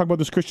 John, you want to talk about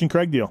this Christian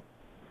Craig deal?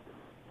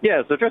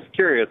 Yeah, so just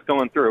curious,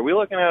 going through, are we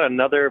looking at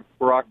another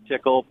Brock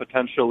Tickle,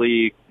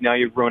 potentially, now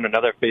you've ruined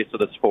another face of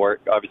the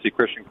sport? Obviously,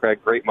 Christian Craig,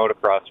 great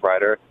motocross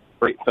rider,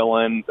 great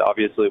fill-in,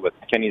 obviously, with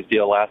Kenny's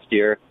deal last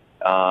year.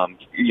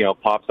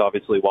 Pops,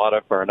 obviously,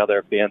 WADA for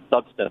another banned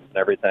substance and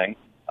everything.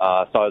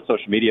 Saw a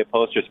social media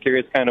post. Just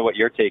curious kind of what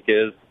your take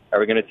is. Are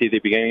we going to see the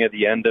beginning of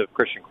the end of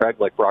Christian Craig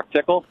like Brock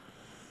Tickle?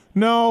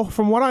 No,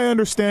 from what I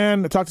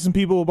understand, I talked to some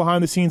people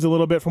behind the scenes a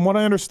little bit. From what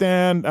I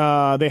understand,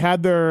 they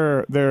had their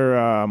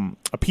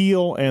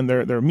appeal and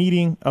their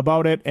meeting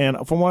about it.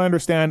 And from what I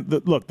understand, the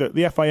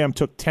FIM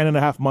took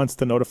 10.5 months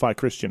to notify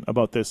Christian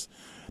about this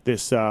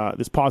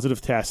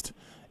positive test.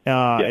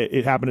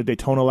 It happened at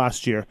Daytona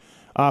last year.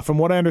 From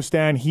what I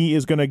understand, he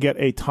is going to get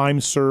a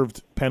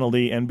time-served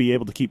penalty and be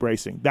able to keep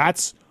racing.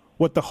 That's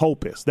what the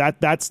hope is.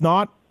 That's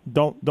not.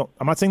 Don't.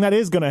 I'm not saying that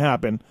is going to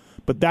happen.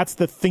 But that's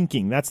the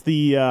thinking. That's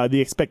the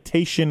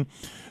expectation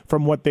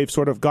from what they've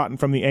sort of gotten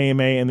from the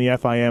AMA and the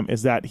FIM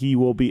is that he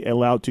will be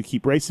allowed to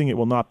keep racing. It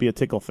will not be a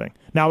tickle thing.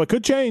 Now, it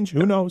could change.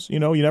 Who knows? You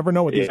never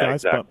know with these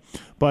guys. Exactly.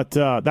 But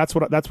that's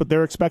what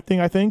they're expecting,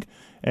 I think.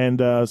 And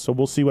so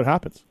we'll see what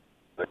happens.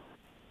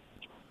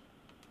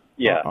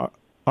 Yeah.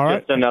 All right.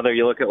 Just another,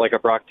 you look at like a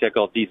Brock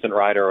Tickle, decent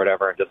rider or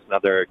whatever, and just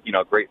another,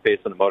 great face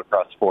in the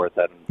motocross sport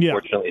that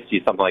unfortunately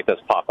see something like this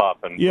pop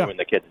up and ruin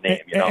the kid's name,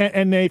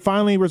 And they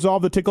finally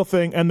resolved the tickle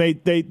thing, and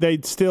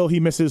he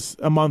misses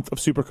a month of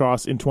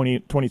Supercross in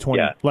 2020.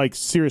 Yeah. Like,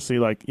 seriously,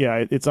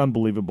 it's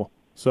unbelievable.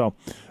 So,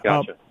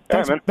 gotcha.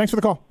 Thanks for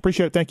the call.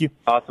 Appreciate it. Thank you.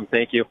 Awesome.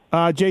 Thank you.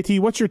 JT,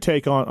 what's your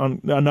take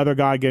on another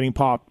guy getting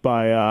popped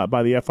by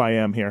the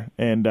FIM here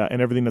and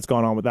everything that's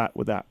gone on with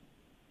that?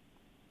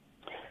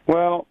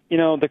 Well,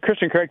 the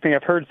Christian Craig thing,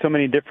 I've heard so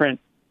many different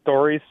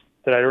stories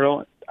that I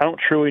don't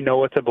truly know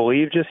what to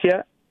believe just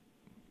yet.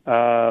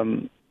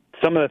 Some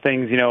of the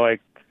things,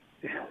 like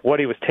what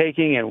he was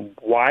taking and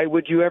why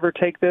would you ever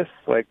take this?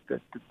 Like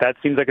that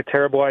seems like a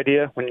terrible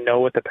idea when you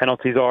know what the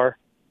penalties are.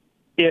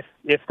 If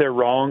they're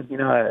wrong,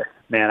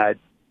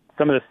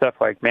 some of the stuff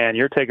like, man,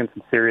 you're taking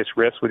some serious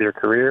risks with your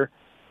career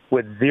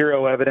with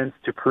zero evidence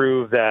to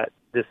prove that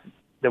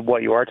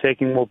what you are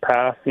taking will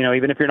pass.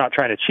 Even if you're not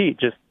trying to cheat,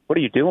 just what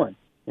are you doing?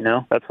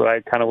 That's what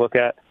I kind of look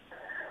at.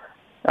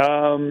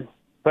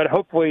 But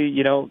hopefully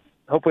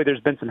there's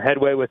been some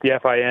headway with the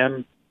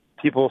FIM,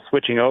 people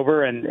switching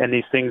over, and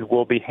these things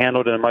will be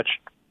handled in a much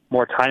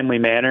more timely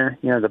manner.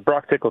 The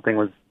Brock Tickle thing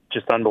was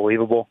just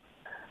unbelievable.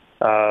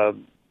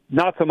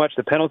 Not so much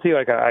the penalty.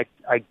 Like I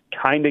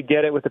kind of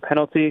get it with the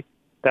penalty.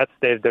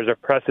 There's a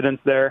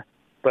precedence there.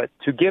 But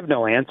to give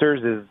no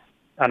answers is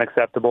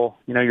unacceptable.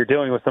 You're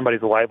dealing with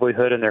somebody's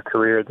livelihood and their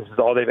career. This is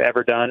all they've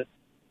ever done.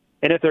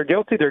 And if they're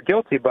guilty, they're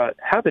guilty, but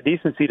have the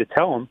decency to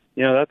tell them.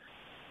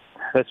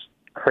 That's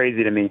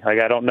crazy to me.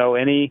 Like, I don't know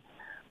any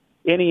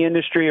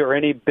industry or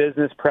any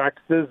business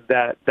practices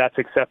that's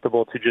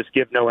acceptable to just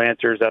give no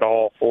answers at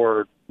all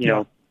for,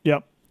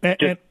 Yep.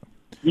 And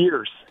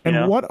years.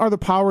 And what are the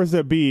powers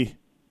that be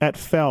at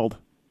Feld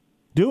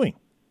doing?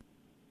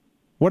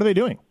 What are they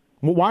doing?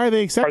 Why are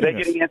they accepting this? Are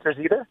they getting answers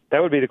either?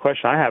 That would be the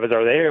question I have, is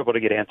are they able to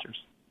get answers?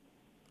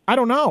 I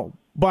don't know,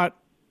 but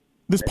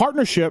this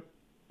partnership,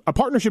 a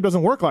partnership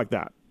doesn't work like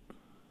that.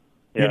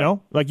 Yeah.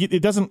 Like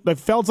it doesn't. Like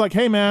Feld's like,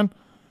 hey man,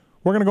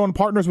 we're going to go in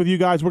partners with you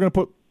guys. You're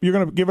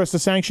going to give us the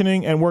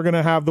sanctioning, and we're going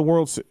to have the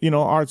world's,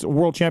 our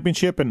world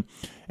championship, and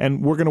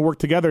we're going to work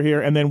together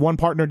here. And then one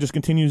partner just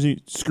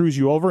continuously screws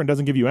you over and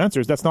doesn't give you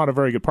answers. That's not a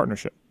very good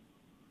partnership.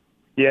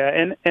 Yeah,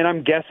 and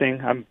I'm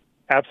guessing, I'm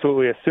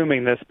absolutely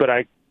assuming this, but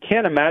I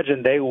can't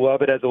imagine they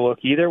love it as a look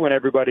either when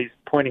everybody's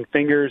pointing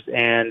fingers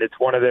and it's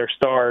one of their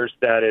stars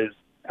that is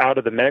out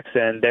of the mix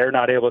and they're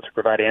not able to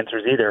provide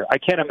answers either. I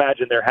can't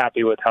imagine they're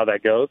happy with how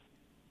that goes.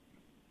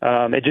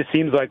 It just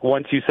seems like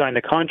once you sign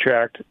the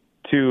contract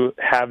to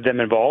have them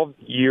involved,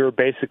 you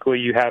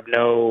have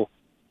no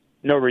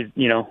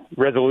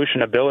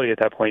resolution ability at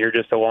that point. You're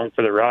just along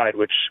for the ride,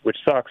 which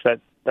sucks.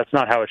 That's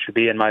not how it should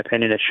be, in my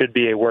opinion. It should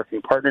be a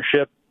working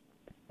partnership.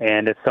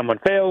 And if someone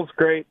fails,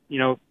 great,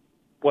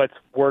 let's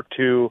work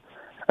to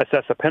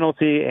assess a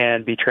penalty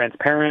and be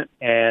transparent.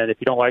 And if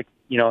you don't like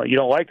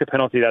the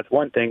penalty, that's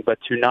one thing, but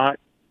to not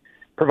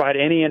provide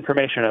any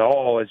information at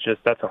all is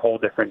that's a whole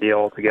different deal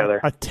altogether.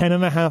 A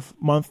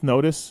 10.5-month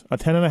notice, a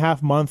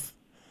 10.5-month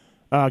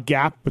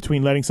gap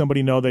between letting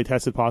somebody know they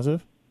tested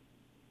positive?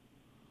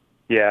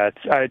 Yeah,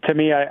 to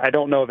me, I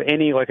don't know of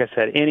any, like I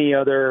said, any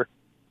other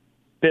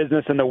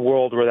business in the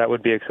world where that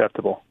would be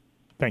acceptable.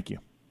 Thank you.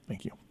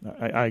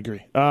 I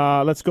agree.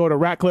 Let's go to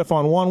Ratcliffe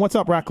on one. What's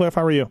up, Ratcliffe?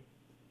 How are you?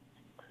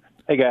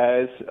 Hey,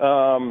 guys.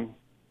 All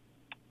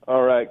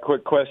right,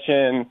 quick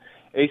question.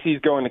 AC's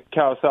going to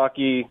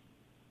Kawasaki.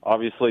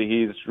 Obviously,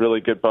 he's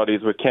really good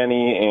buddies with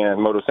Kenny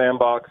and Moto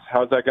Sandbox.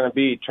 How's that going to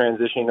be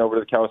transitioning over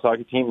to the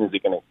Kawasaki team? Is he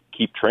going to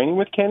keep training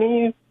with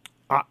Kenny?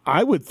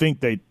 I would think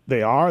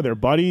they are. They're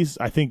buddies.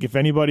 I think if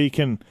anybody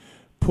can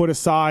put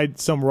aside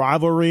some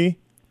rivalry,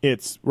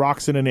 it's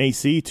Roczen and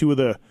AC, two of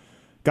the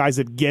guys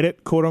that get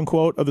it, quote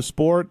unquote, of the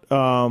sport.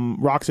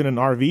 Roczen and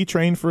RV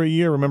trained for a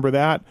year. Remember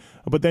that?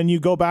 But then you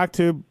go back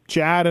to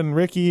Chad and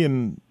Ricky,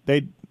 and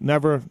they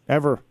never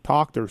ever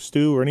talked, or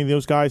Stu or any of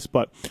those guys.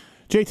 But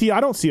JT, I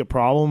don't see a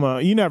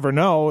problem. You never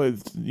know.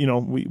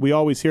 We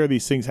always hear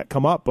these things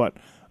come up, but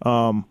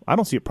I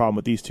don't see a problem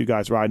with these two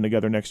guys riding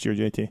together next year,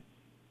 JT.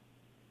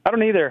 I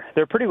don't either.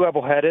 They're pretty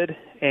level-headed,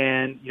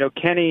 and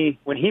Kenny,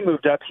 when he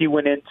moved up, he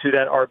went into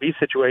that RV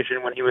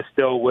situation when he was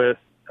still with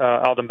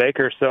Alden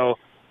Baker. So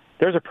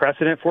there's a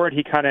precedent for it.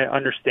 He kind of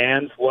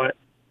understands what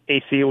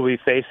AC will be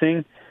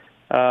facing,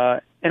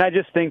 and I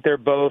just think they're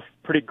both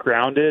pretty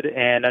grounded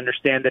and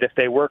understand that if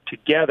they work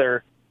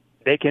together,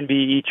 they can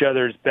be each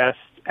other's best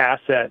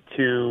asset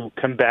to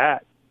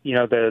combat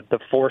the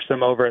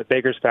foursome over at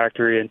Baker's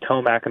factory and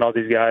Tomac and all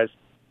these guys.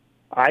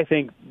 I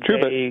think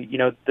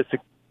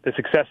the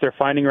success they're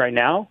finding right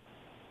now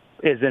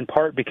is in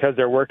part because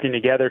they're working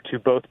together to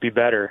both be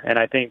better. And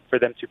I think for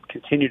them to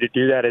continue to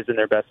do that is in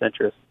their best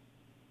interest.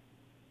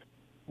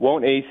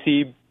 Won't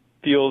AC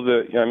feel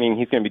that,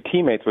 he's going to be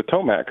teammates with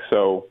Tomac,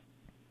 so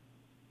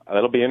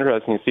that'll be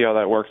interesting to see how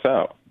that works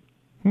out.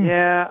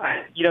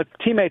 Yeah,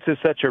 teammates is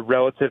such a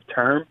relative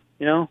term,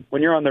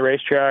 when you're on the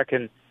racetrack,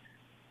 and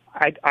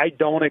I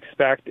don't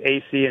expect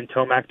AC and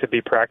Tomac to be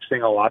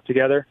practicing a lot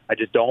together. I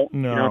just don't.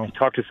 No. If you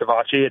talk to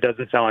Savachi, it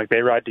doesn't sound like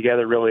they ride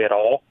together really at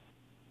all.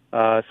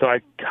 So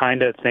I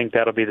kind of think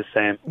that'll be the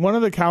same. One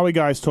of the Cowie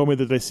guys told me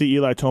that they see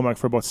Eli Tomac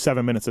for about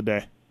 7 minutes a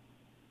day.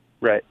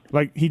 Right.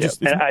 Like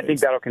and I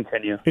think that'll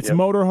continue. It's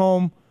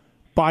motorhome,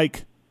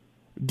 bike,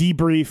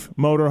 debrief,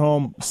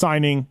 motorhome,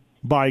 signing,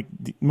 bike,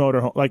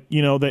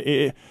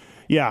 motorhome.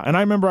 Yeah. And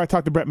I remember I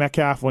talked to Brett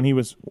Metcalf when he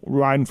was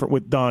riding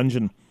with Dunge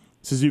and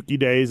Suzuki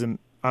days, and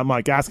I'm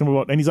like asking him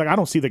and he's like, I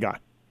don't see the guy.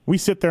 We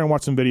sit there and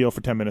watch some video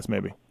for 10 minutes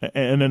maybe,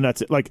 and then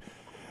that's it. Like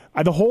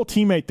the whole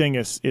teammate thing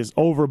is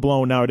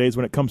overblown nowadays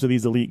when it comes to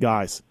these elite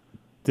guys.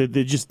 It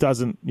just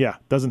doesn't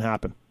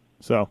happen.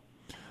 So,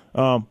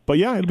 but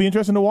yeah, it'll be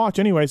interesting to watch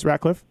anyways,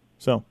 Ratcliffe.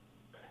 So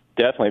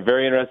definitely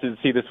very interested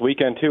to see this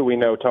weekend too. We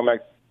know Tomac,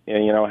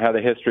 had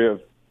a history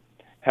of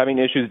having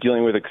issues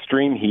dealing with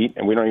extreme heat,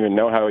 and we don't even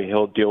know how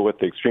he'll deal with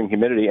the extreme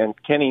humidity. And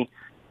Kenny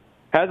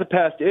has a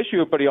past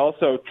issue, but he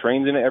also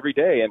trains in it every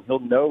day, and he'll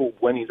know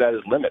when he's at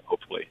his limit,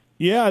 hopefully.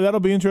 Yeah, that'll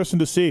be interesting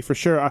to see for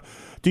sure.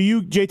 Do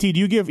you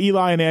give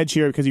Eli an edge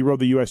here because he rode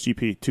the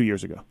USGP 2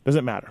 years ago? Does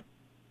it matter?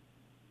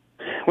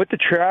 With the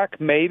track,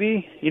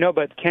 maybe,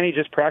 but Kenny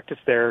just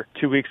practiced there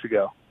 2 weeks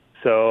ago.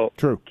 So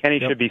true. Kenny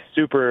should be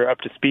super up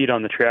to speed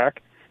on the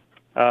track.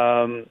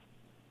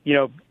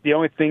 The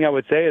only thing I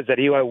would say is that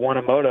Eli won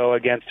a moto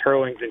against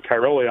Hurlings and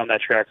Cairoli on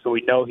that track, so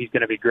we know he's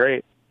going to be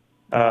great.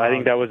 I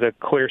think that was a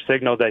clear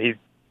signal that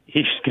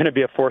he's going to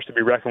be a force to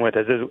be reckoned with,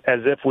 as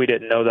if we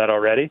didn't know that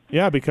already.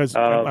 Yeah, because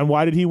and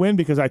why did he win?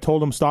 Because I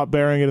told him stop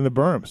burying it in the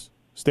berms.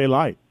 Stay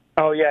light.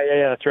 Oh,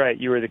 yeah, that's right.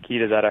 You were the key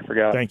to that. I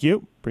forgot. Thank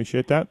you.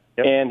 Appreciate that.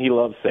 Yep. And he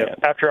loves sand. Yep.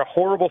 After a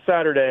horrible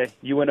Saturday,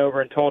 you went over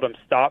and told him,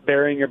 stop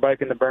burying your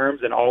bike in the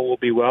berms and all will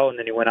be well, and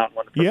then he went out and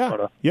won the first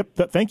moto.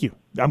 Yep. Thank you.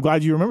 I'm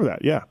glad you remember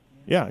that.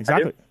 Yeah,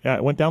 exactly. Yeah,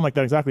 it went down like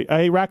that exactly.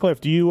 Hey,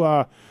 Ratcliffe, do you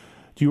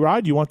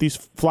ride? Do you want these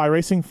Fly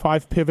Racing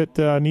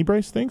 5-pivot knee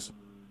brace things?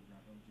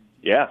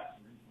 Yeah.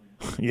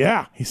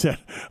 Yeah, he said.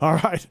 All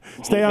right.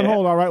 Stay on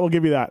hold. All right, we'll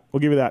give you that. We'll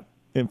give you that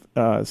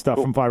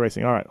stuff from Fly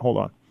Racing. All right, hold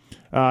on.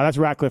 That's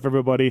Ratcliffe,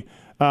 everybody.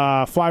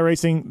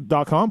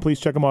 FlyRacing.com. Please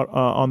check them out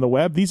on the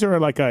web. These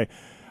are I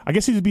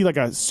guess these would be like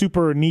a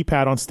super knee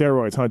pad on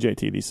steroids, huh,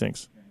 JT, these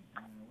things?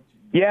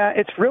 Yeah,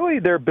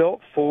 they're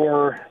built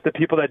for the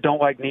people that don't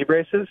like knee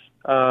braces.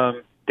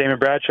 Damon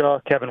Bradshaw,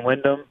 Kevin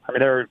Windham.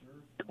 There are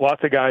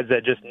lots of guys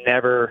that just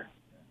never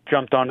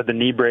jumped onto the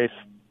knee brace,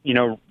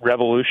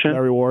 revolution.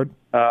 Larry Ward.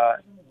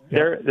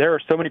 There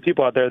are so many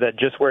people out there that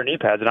just wear knee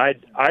pads, and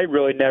I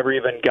really never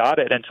even got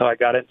it until I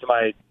got into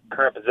my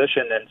current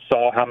position and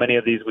saw how many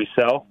of these we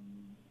sell.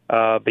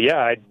 But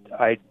yeah,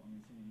 I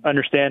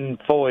understand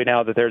fully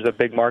now that there's a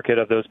big market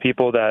of those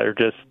people that are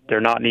they're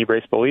not knee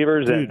brace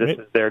believers. Dude, and this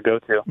is their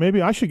go-to.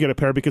 Maybe I should get a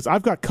pair because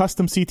I've got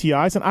custom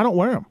CTIs and I don't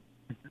wear them.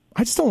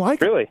 I just don't like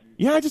them. Really?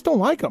 Yeah, I just don't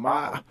like them.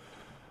 I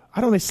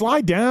don't. They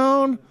slide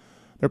down.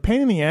 they're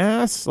pain in the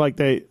ass. Like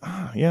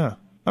yeah.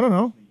 I don't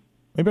know.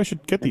 Maybe I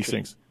should get these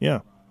things.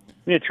 Yeah.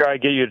 Get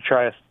you to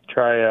try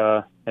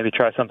maybe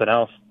try something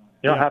else.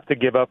 You don't have to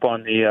give up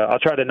on the. I'll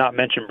try to not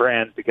mention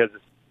brands because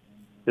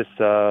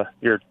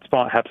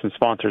have some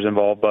sponsors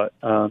involved, but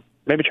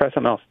maybe try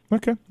something else.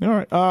 Okay.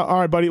 All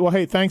right, buddy. Well,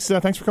 hey, thanks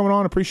for coming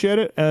on. Appreciate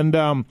it.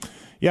 And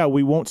yeah,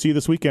 we won't see you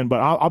this weekend, but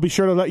I'll be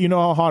sure to let you know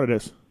how hot it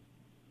is.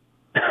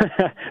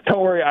 Don't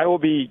worry, I will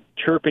be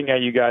chirping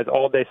at you guys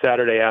all day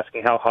Saturday,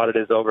 asking how hot it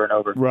is over and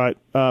over. Right.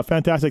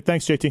 Fantastic.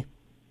 Thanks, JT.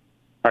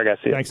 All right, guys.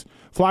 See you. Thanks.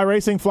 Fly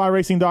Racing,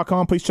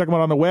 flyracing.com. Please check them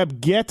out on the web.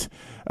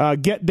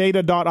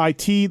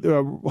 Getdata.it.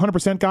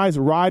 100% guys.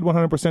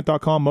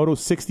 Ride100%.com. Moto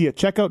 60 at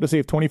checkout to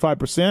save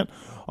 25%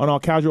 on all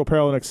casual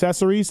apparel and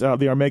accessories.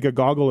 The Omega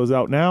goggle is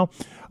out now.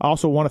 I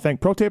also want to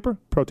thank ProTaper,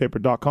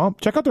 protaper.com.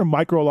 Check out their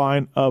micro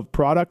line of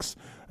products.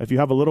 If you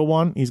have a little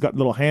one, he's got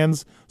little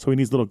hands, so he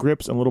needs little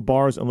grips and little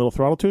bars and little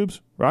throttle tubes,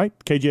 right?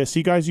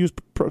 KGSC guys use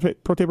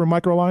ProTaper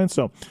micro line,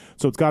 so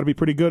it's got to be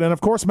pretty good. And,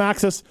 of course,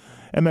 Matthes,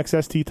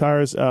 MXST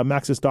tires,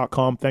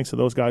 Matthes.com. Thanks to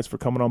those guys for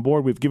coming on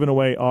board. We've given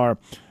away our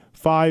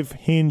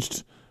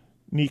 5-hinged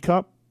knee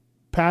cup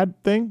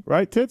pad thing,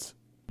 right, Tits?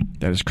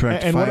 That is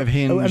correct. And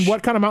 5-hinge. And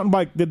what kind of mountain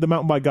bike did the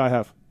mountain bike guy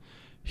have?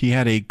 He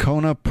had a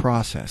Kona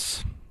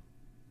Process.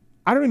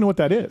 I don't even know what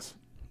that is.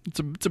 It's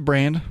a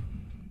brand.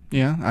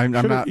 Yeah, I'm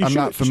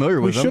not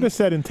familiar with them. We should have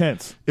said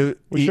Intense.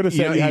 We should have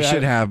said you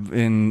should have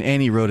in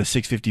any road a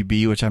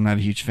 650B, which I'm not a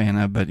huge fan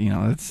of, but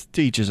it's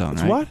to each his own,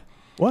 right?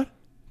 What?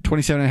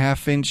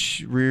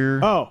 27.5-inch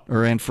rear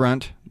and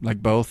front,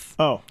 like both.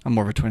 Oh. I'm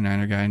more of a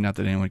 29er guy, not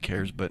that anyone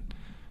cares, but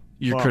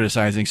you're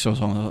criticizing, so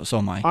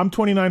am I. I'm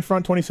 29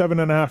 front,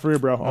 27.5 rear,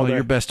 bro. Well,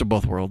 you're best of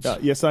both worlds.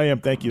 Yes, I am.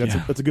 Thank you.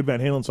 That's a good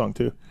Van Halen song,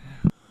 too.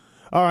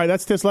 All right,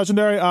 that's Tits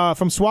Legendary.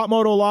 From Swap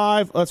Moto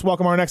Live, let's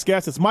welcome our next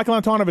guest. It's Michael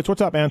Antonovich.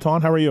 What's up,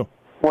 Anton? How are you?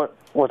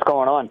 What's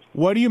going on?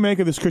 What do you make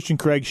of this Christian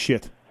Craig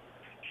shit?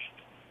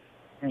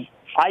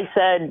 I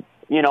said,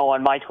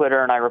 on my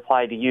Twitter, and I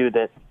replied to you,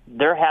 that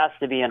there has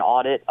to be an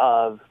audit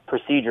of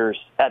procedures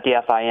at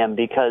the FIM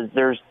because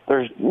there's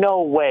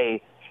no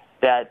way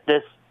that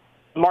this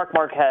Marc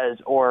Marquez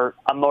or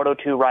a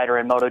Moto2 rider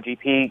in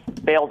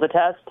MotoGP fails a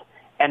test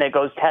and it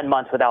goes 10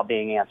 months without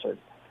being answered.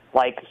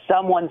 Like,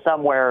 someone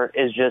somewhere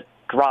is just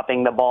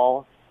dropping the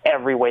ball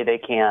every way they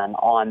can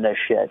on this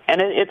shit. And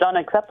it's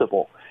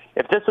unacceptable.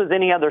 If this was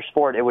any other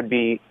sport, it would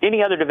be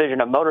any other division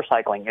of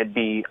motorcycling, it'd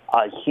be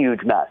a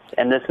huge mess.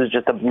 And this is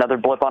just another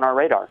blip on our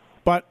radar.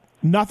 But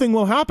nothing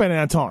will happen,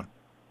 Anton.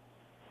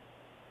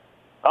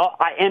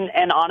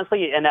 And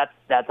honestly, and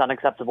that's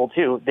unacceptable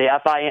too. The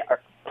FIM,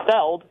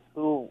 Feld,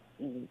 who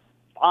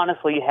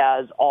honestly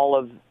has all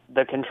of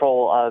the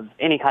control of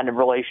any kind of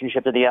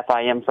relationship to the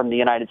FIM from the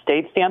United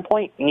States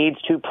standpoint, needs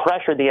to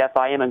pressure the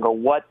FIM and go,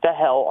 what the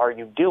hell are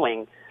you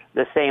doing?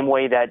 The same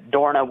way that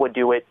Dorna would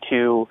do it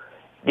to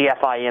the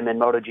FIM in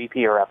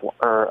MotoGP or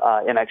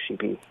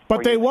MXGP.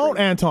 But they won't,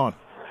 Anton.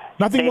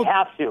 They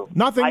have to.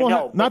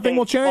 Nothing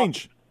will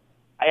change.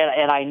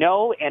 And I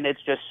know, and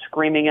it's just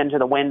screaming into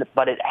the wind,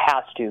 but it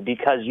has to,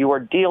 because you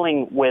are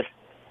dealing with,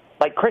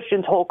 like,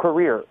 Christian's whole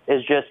career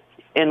is just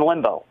in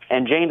limbo,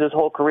 and James's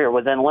whole career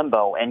was in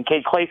limbo, and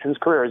Kate Clayson's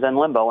career is in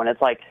limbo, and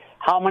it's like,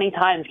 how many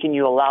times can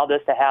you allow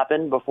this to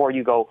happen before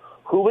you go,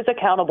 who is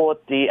accountable at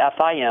the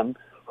FIM,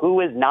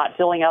 who is not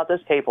filling out this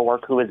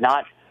paperwork, who is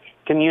not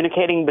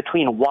communicating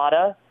between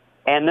WADA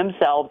and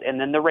themselves and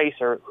then the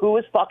racer, who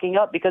is fucking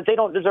up because they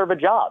don't deserve a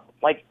job.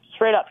 Like,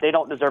 straight up, they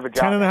don't deserve a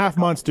job. 10.5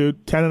 months,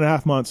 dude.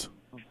 10.5 months.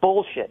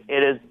 Bullshit.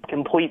 It is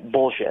complete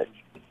bullshit.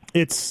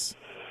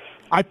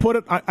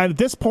 At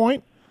this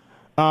point,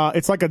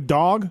 it's like a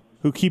dog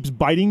who keeps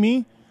biting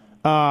me.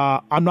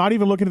 I'm not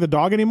even looking at the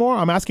dog anymore.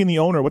 I'm asking the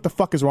owner, what the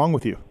fuck is wrong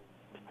with you?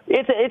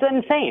 It's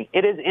insane.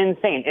 It is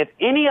insane. If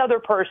any other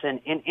person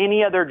in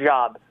any other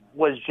job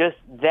was just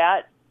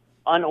that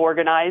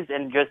unorganized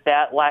and just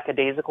that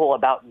lackadaisical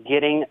about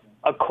getting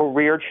a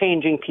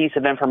career-changing piece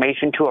of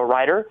information to a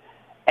rider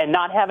and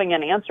not having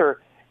an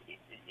answer,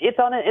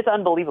 it's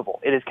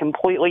unbelievable. It is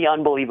completely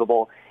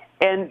unbelievable.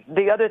 And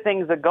the other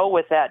things that go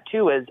with that,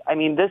 too, is,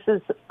 this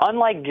is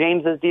unlike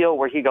James's deal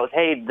where he goes,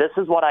 hey, this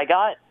is what I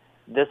got.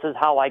 This is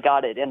how I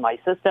got it in my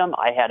system.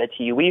 I had a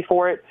TUE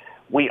for it.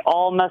 We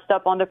all messed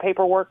up on the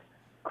paperwork.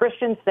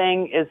 Christian's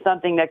thing is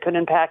something that could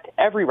impact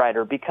every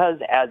rider because,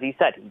 as he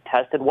said, he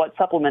tested what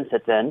supplements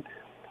it's in.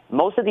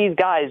 Most of these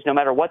guys, no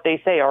matter what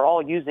they say, are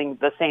all using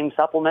the same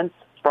supplements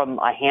from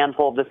a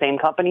handful of the same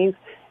companies.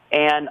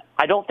 And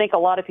I don't think a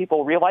lot of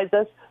people realize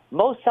this.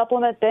 Most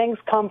supplement things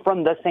come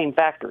from the same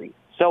factory.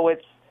 So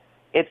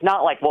it's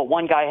not like, well,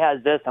 one guy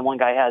has this and one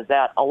guy has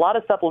that. A lot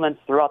of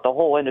supplements throughout the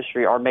whole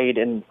industry are made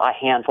in a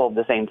handful of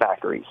the same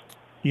factories.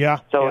 Yeah.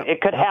 So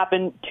it could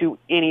happen to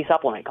any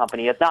supplement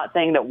company. It's not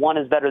saying that one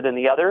is better than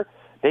the other.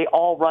 They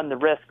all run the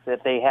risks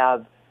if they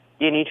have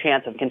any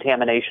chance of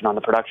contamination on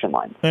the production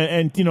line.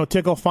 And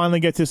Tickle finally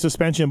gets his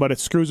suspension, but it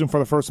screws him for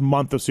the first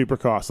month of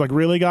Supercross. Like,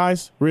 really,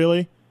 guys?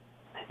 Really?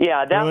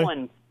 Yeah, that really?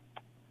 One.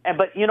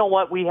 But you know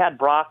what? We had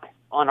Brock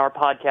on our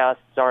podcast.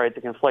 Sorry, it's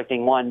a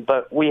conflicting one,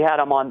 but we had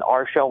him on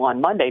our show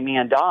on Monday, me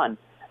and Don.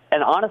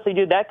 And honestly,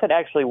 dude, that could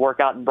actually work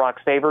out in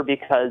Brock's favor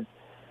because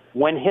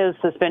when his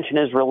suspension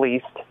is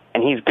released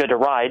and he's good to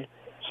ride,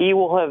 he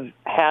will have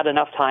had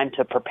enough time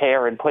to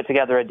prepare and put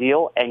together a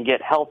deal and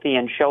get healthy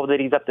and show that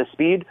he's up to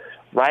speed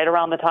right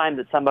around the time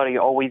that somebody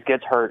always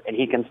gets hurt, and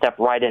he can step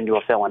right into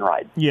a fill-in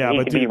ride. Yeah, he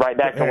but can be right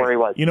back to where he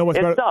was. You know what's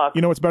it better? sucks,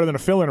 You know what's better than a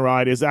fill-in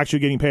ride is actually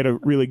getting paid a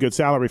really good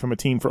salary from a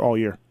team for all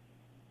year.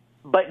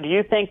 but do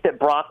you think that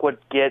Brock would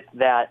get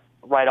that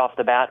right off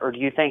the bat, or do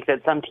you think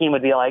that some team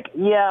would be like,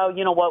 yeah,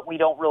 you know what, we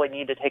don't really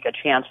need to take a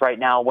chance right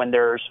now when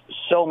there's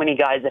so many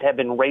guys that have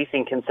been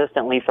racing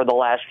consistently for the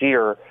last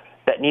year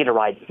that need a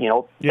ride? You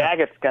know,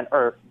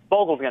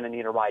 Vogel's going to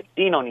need a ride.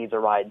 Dino needs a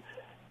ride.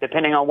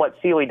 Depending on what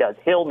Seeley does,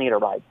 he'll need a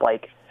ride.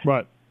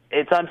 Right.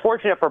 It's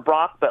unfortunate for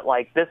Brock, but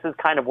this is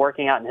kind of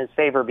working out in his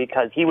favor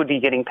because he would be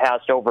getting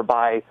passed over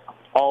by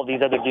all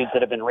these other dudes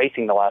that have been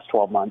racing the last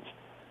 12 months.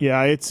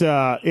 Yeah, it's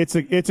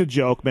a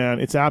joke, man.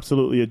 It's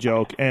absolutely a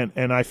joke, and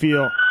I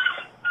feel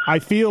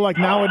like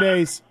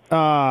nowadays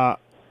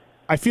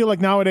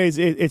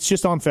it's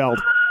just on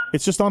Feld.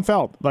 It's just on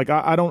Feld.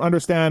 I don't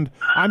understand.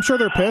 I'm sure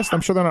they're pissed.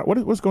 I'm sure they're not.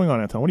 What's going on,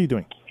 Anton? What are you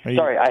doing?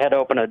 Sorry, I had to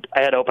open a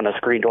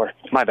screen door.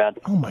 My bad.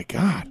 Oh my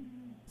God,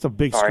 it's a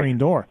big screen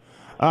door.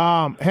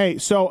 Hey,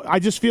 so I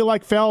just feel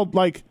like Feld.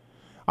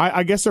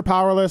 I guess they're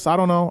powerless. I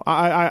don't know.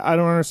 I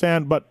don't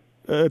understand. But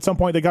at some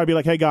point they got to be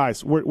like, hey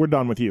guys, we're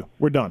done with you.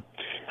 We're done.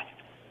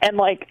 And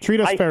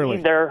treat us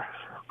fairly.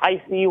 I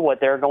see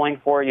what they're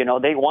going for. You know,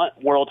 they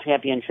want world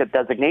championship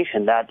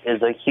designation. That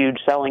is a huge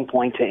selling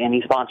point to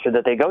any sponsor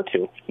that they go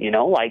to. You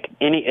know,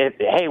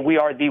 hey, we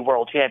are the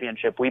world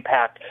championship. We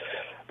packed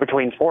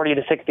between 40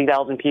 to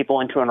 60,000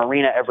 people into an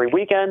arena every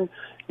weekend.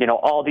 You know,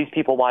 all these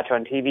people watch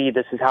on TV.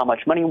 This is how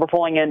much money we're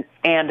pulling in.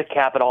 And to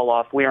cap it all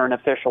off, we are an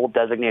official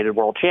designated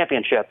world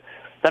championship.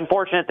 It's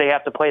unfortunate they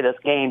have to play this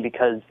game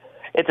because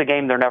it's a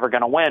game they're never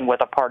going to win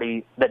with a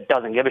party that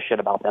doesn't give a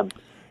shit about them.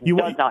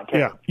 Does not care.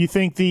 Yeah. You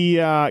think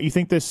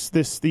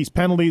these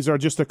penalties are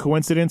just a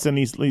coincidence, and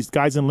these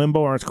guys in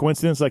limbo are a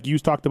coincidence? Like you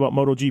talked about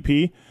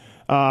MotoGP.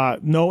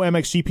 No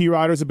MXGP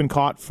riders have been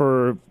caught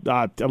for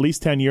at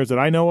least 10 years that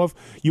I know of.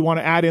 You want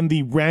to add in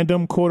the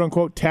random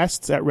quote-unquote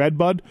tests at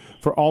Redbud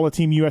for all of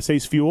Team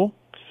USA's fuel?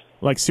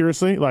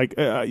 Seriously?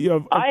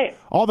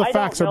 All the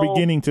facts are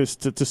beginning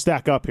to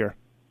stack up here.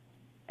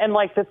 And,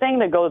 the thing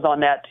that goes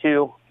on that,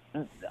 too,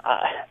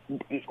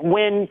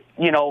 when,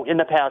 in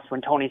the past,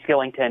 when Tony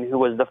Skillington, who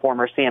was the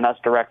former CMS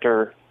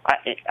director,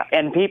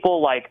 and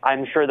people,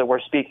 I'm sure that we're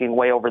speaking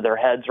way over their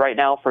heads right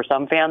now for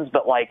some fans,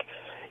 but,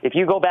 if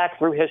you go back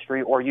through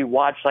history or you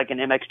watch an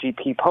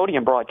MXGP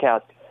podium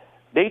broadcast,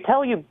 they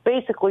tell you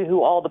basically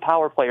who all the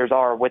power players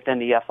are within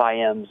the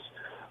FIM's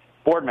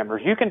board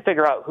members. You can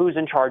figure out who's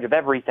in charge of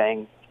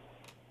everything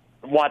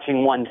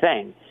watching one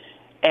thing.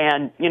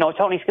 And,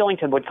 Tony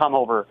Skillington would come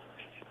over.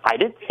 I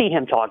didn't see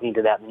him talking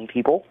to that many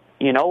people.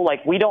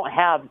 We don't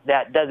have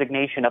that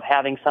designation of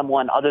having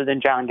someone other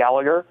than John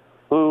Gallagher,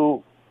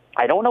 who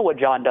I don't know what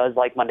John does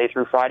Monday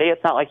through Friday.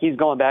 It's not like he's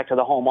going back to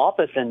the home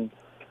office in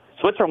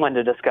Switzerland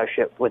to discuss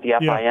shit with the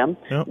FIM.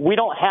 Yeah. We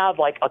don't have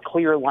a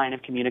clear line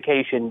of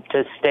communication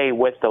to stay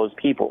with those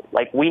people.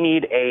 We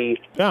need a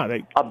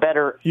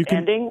better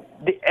ending.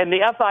 And the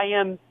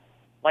FIM,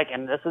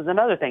 and this is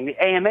another thing,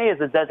 the AMA is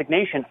a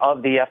designation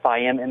of the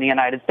FIM in the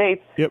United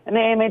States, and the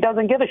AMA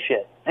doesn't give a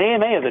shit. The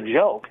AMA is a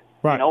joke.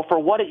 Right. For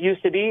what it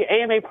used to be,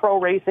 AMA Pro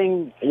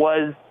Racing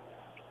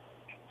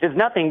is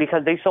nothing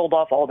because they sold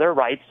off all their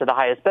rights to the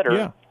highest bidder.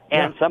 Yeah.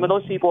 And some of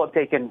those people have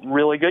taken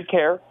really good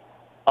care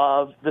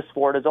of the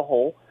sport as a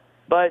whole.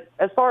 But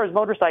as far as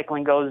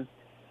motorcycling goes,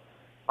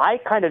 I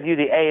kind of view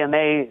the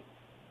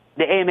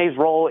AMA's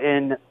role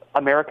in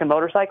American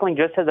motorcycling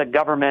just as a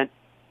government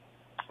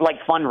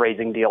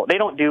fundraising deal. They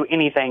don't do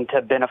anything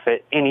to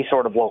benefit any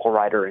sort of local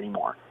rider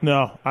anymore.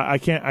 No, I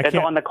can't. It's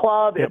on the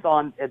club. Yep.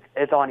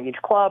 It's on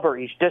each club or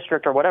each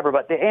district or whatever.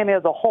 But the AMA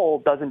as a whole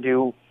doesn't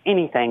do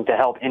anything to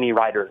help any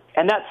rider,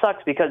 and that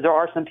sucks because there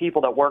are some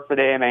people that work for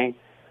the AMA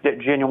that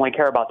genuinely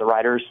care about the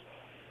riders.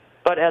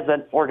 But as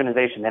an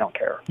organization, they don't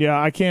care.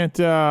 Yeah, I can't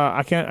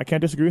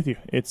disagree with you.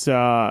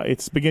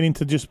 It's beginning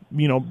to just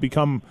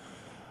become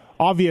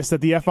obvious that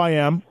the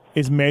FIM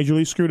is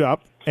majorly screwed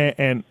up,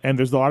 and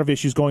there's a lot of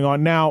issues going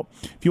on now.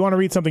 If you want to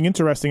read something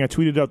interesting, I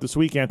tweeted out this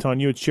week, Anton.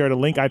 You had shared a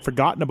link. I'd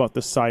forgotten about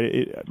this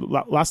site.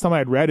 Last time I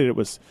had read it, it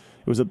was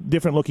a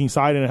different looking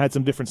site and it had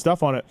some different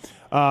stuff on it.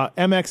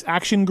 MX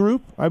Action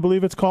Group, I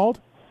believe it's called,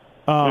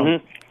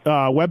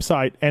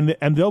 website,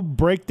 and they'll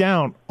break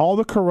down all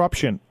the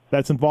corruption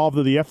that's involved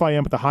with the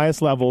FIM at the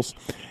highest levels,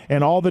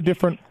 and all the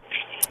different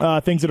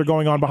things that are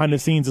going on behind the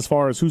scenes as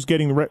far as who's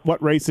getting what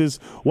races,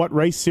 what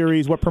race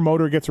series, what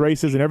promoter gets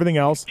races, and everything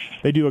else.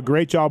 They do a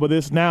great job with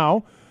this.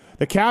 Now,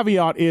 the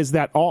caveat is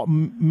that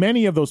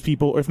many of those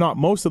people, if not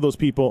most of those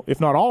people, if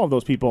not all of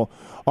those people,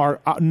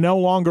 are no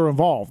longer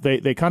involved.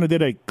 They kind of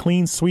did a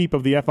clean sweep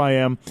of the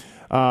FIM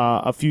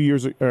a few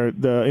years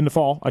in the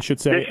fall, I should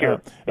say. This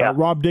year.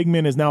 Rob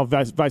Digman is now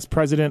vice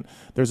president.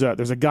 There's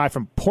a guy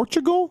from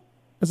Portugal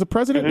as the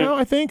president now,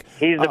 I think.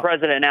 He's the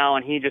president now,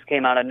 and he just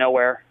came out of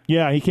nowhere.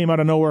 Yeah, he came out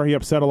of nowhere. He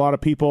upset a lot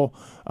of people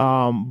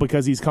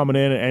because he's coming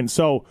in. And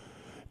so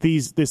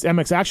this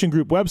MX Action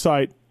Group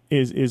website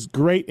is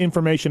great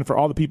information for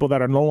all the people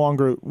that are no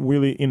longer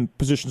really in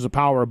positions of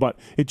power. But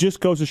it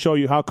just goes to show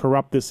you how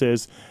corrupt this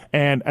is.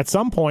 And at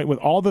some point, with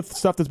all the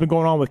stuff that's been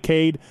going on with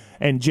Cade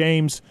and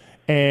James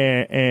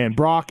and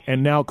Brock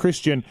and now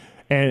Christian,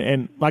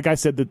 and like I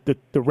said,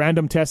 the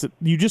random test,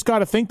 you just got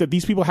to think that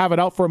these people have it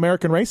out for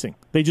American racing.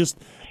 They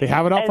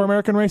have it out for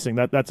American racing.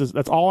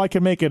 That's all I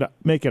can make it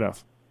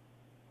of.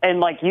 And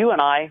like you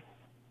and I,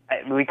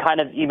 we kind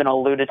of even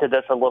alluded to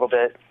this a little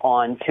bit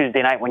on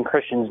Tuesday night when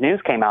Christian's news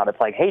came out. It's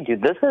like, hey,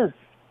 dude, this is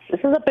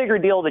a bigger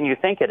deal than you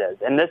think it is.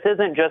 And this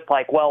isn't just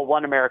like, well,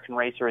 one American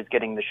racer is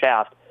getting the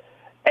shaft.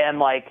 And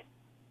like,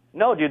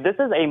 no, dude, this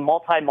is a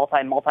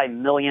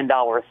multi-million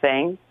dollar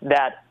thing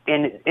that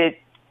it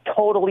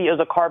totally is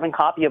a carbon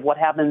copy of what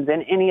happens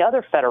in any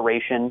other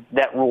federation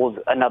that rules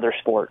another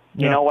sport.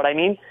 You know what I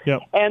mean? Yeah.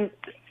 And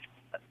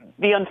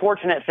the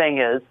unfortunate thing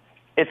is,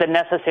 it's a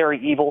necessary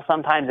evil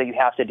sometimes that you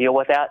have to deal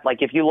with that.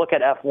 Like if you look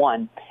at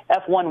F1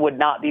 would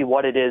not be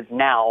what it is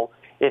now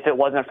if it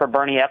wasn't for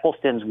Bernie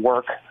Ecclestone's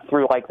work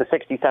through like the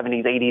 60s,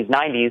 70s, 80s,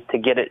 90s to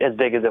get it as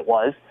big as it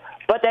was.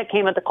 But that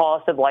came at the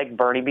cost of like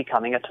Bernie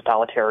becoming a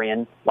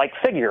totalitarian like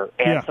figure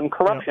and some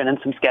corruption and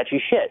some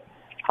sketchy shit.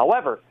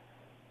 However,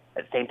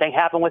 the same thing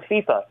happened with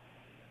FIFA.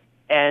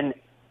 And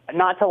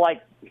not to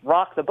like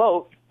rock the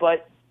boat,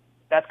 but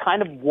that's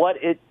kind of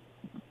what it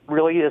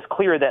really is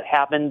clear that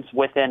happens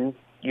within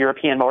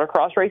European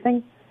motocross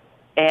racing.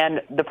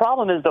 And the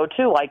problem is, though,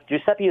 too, like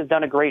Giuseppe has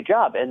done a great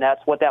job, and that's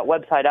what that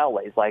website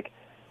outlays. Like,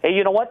 hey,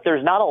 you know what?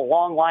 There's not a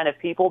long line of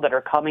people that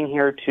are coming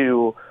here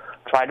to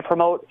try to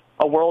promote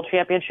a world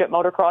championship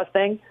motocross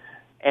thing.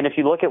 And if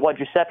you look at what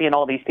Giuseppe and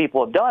all these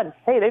people have done,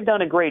 hey, they've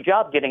done a great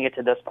job getting it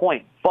to this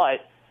point. But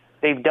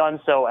they've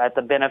done so at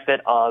the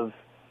benefit of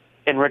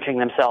enriching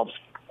themselves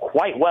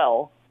quite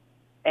well,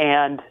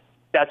 and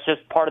that's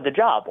just part of the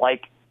job.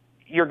 Like,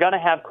 you're going to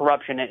have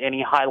corruption in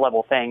any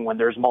high-level thing when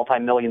there's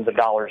multi-millions of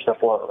dollars to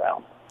float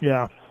around.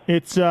 Yeah,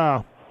 it's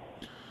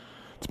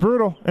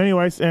brutal.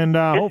 Anyways, and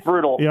it's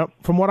brutal. Yep.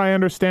 From what I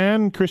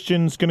understand,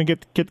 Christian's going to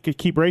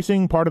keep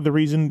racing. Part of the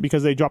reason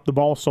because they dropped the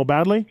ball so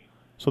badly.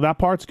 So that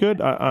part's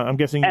good. I'm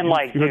guessing and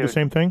like, you heard the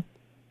same thing.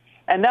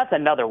 And that's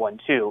another one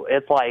too.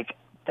 It's like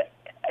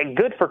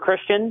good for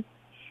Christian,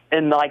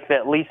 and like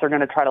that at least they're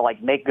going to try to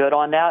like make good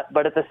on that.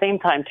 But at the same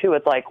time too,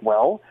 it's like,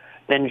 well,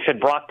 then should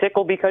Brock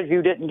tickle because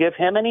you didn't give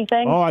him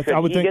anything? Oh, I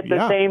would think get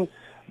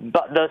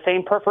the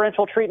same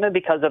preferential treatment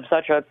because of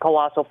such a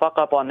colossal fuck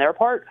up on their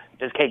part?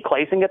 Does Cade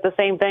Clayson get the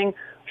same thing?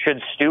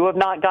 Should Stu have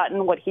not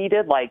gotten what he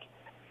did? Like,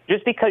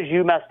 just because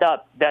you messed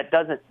up, that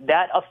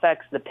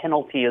affects the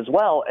penalty as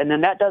well, and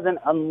then that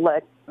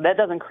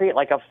doesn't create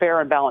like a fair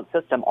and balanced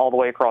system all the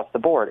way across the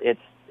board.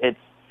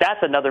 That's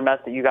another mess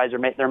that you guys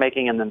they're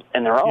making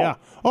in their own. Yeah.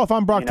 Oh, if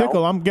I'm Brock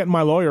Tickle, I'm getting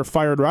my lawyer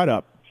fired right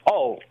up.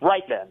 Oh,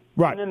 right then.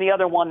 Right. And then the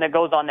other one that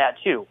goes on that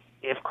too.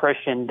 If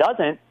Christian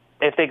doesn't,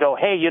 if they go,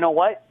 hey, you know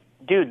what,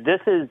 dude,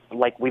 this is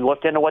like we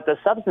looked into what the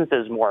substance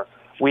is more.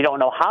 We don't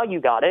know how you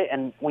got it,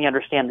 and we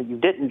understand that you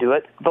didn't do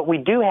it, but we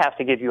do have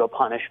to give you a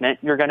punishment.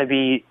 You're going to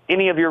be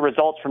any of your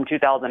results from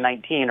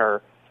 2019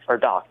 are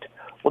docked.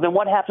 Well, then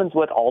what happens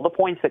with all the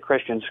points that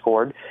Christian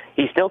scored?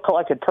 He still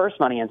collected purse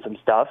money and some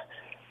stuff.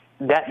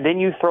 Then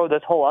you throw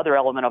this whole other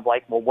element of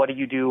like, well, what do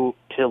you do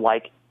to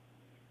like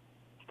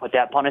put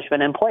that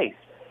punishment in place?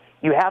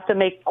 You have to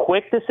make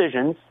quick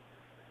decisions,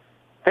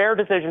 fair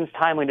decisions,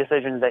 timely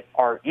decisions that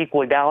are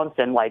equally balanced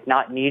and like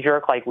not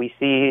knee-jerk like we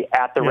see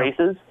at the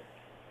races.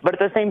 But at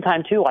the same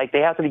time, too, like they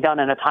have to be done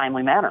in a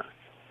timely manner.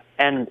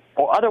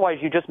 Or otherwise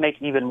you just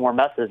make even more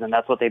messes, and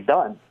that's what they've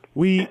done.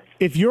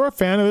 If you're a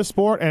fan of this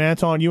sport, and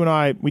Anton, you and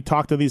I, we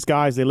talk to these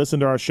guys, they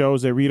listen to our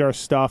shows, they read our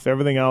stuff,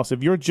 everything else.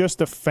 If you're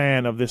just a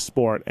fan of this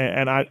sport,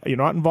 and you're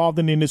not involved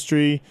in the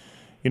industry,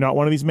 you're not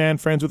one of these man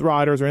friends with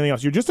riders or anything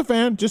else, you're just a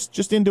fan,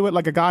 just into it,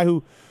 like a guy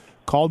who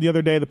called the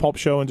other day, the Pulp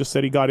Show, and just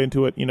said he got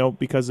into it,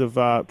 because of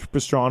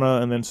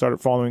Pastrana and then started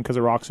following because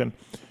of Roxon.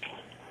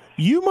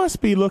 You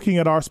must be looking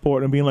at our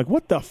sport and being like,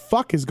 what the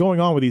fuck is going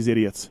on with these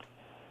idiots?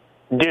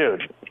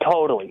 Dude,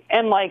 totally.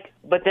 And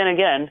but then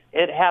again,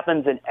 it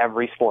happens in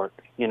every sport,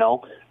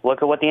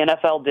 Look at what the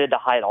NFL did to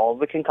hide all of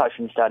the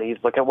concussion studies.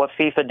 Look at what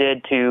FIFA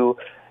did to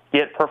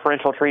get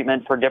preferential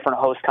treatment for different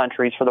host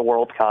countries for the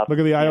World Cup. Look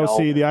at the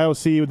IOC, the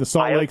IOC with the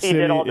Salt Lake City.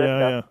 Did all this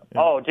stuff.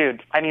 Yeah. Oh,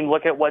 dude. I mean,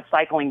 look at what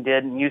cycling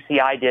did and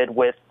UCI did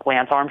with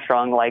Lance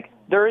Armstrong.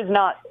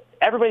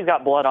 Everybody's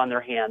got blood on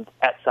their hands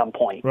at some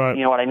point. Right.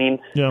 You know what I mean?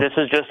 Yeah. This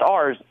is just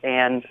ours.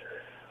 And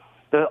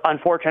the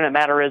unfortunate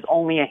matter is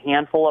only a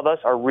handful of us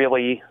are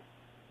really,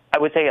 I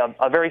would say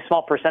a very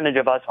small percentage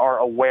of us are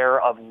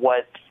aware of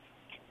what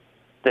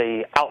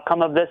the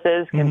outcome of this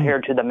is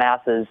compared to the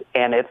masses,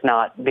 and it's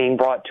not being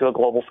brought to a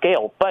global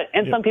scale.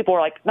 And some people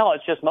are like, no,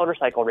 it's just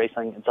motorcycle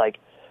racing. It's like,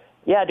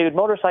 yeah, dude,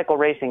 motorcycle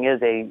racing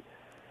is a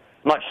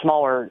much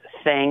smaller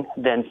thing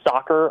than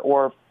soccer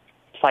or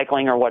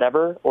cycling or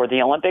whatever, or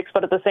the Olympics,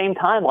 but at the same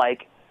time,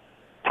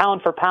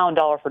 pound for pound,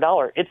 dollar for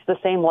dollar, it's the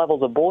same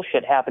levels of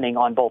bullshit happening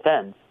on both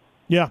ends.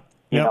 Yeah.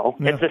 You know,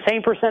 it's the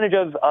same percentage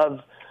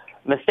of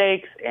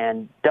mistakes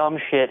and dumb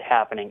shit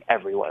happening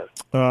everywhere.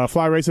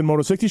 Fly Racing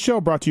Moto 60 show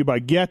brought to you by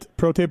Get,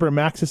 Pro Taper, and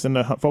Matthes, and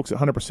the folks at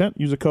 100%.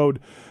 Use the code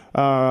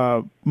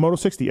Moto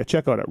 60 at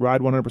checkout at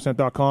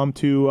ride100%.com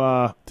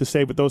to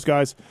save with those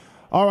guys.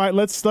 All right,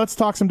 let's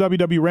talk some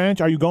WW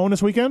Ranch. Are you going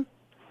this weekend?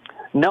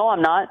 No,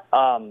 I'm not,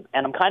 and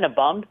I'm kind of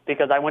bummed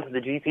because I went to the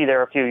GP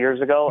there a few years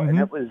ago,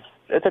 and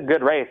it's a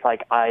good race.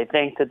 Like, I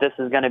think that this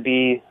is going to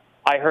be.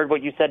 I heard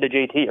what you said to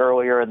JT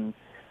earlier, and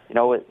you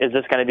know, is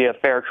this going to be a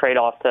fair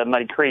trade-off to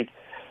Muddy Creek?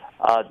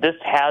 This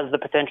has the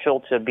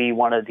potential to be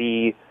one of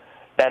the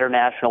better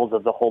nationals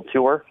of the whole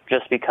tour,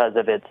 just because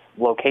of its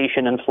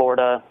location in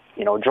Florida.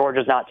 You know,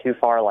 Georgia's not too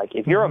far. Like,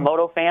 if you're a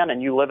moto fan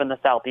and you live in the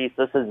Southeast,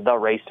 this is the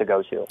race to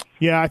go to.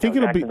 Yeah, I think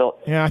it'll be.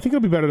 Yeah, I think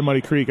it'll be better than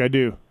Muddy Creek. I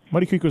do.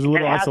 Muddy Creek was a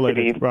little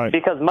isolated, to be, right?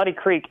 Because Muddy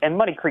Creek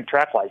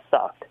track-wise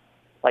sucked.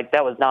 Like,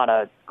 that was not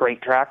a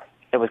great track.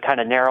 It was kind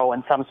of narrow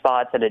in some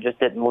spots, and it just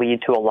didn't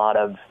lead to a lot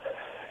of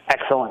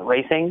excellent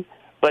racing.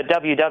 But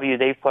WW,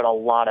 they've put a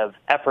lot of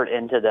effort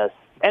into this.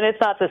 And it's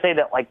not to say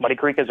that, like, Muddy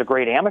Creek is a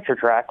great amateur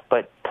track,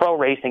 but pro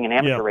racing and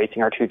amateur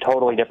racing are two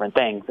totally different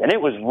things. And it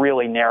was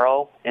really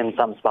narrow in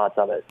some spots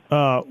of it.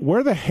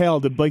 Where the hell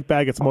did Blake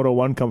Baggett's Moto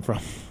 1 come from?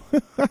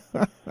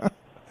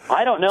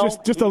 I don't know.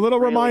 Just a little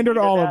reminder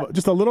to all of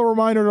just a little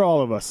reminder to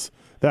all of us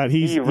that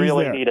he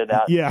really there. needed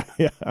that. Yeah.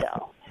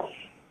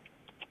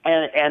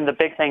 And the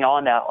big thing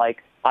on that,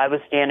 like, I was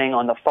standing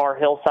on the far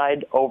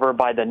hillside over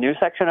by the new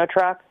section of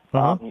track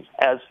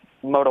as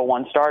Moto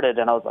 1 started,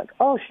 and I was like,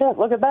 oh, shit,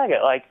 look at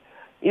Baggett. Like,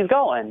 he's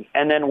going.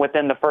 And then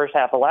within the first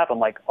half a lap, I'm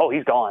like, oh,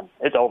 he's gone.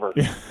 It's over.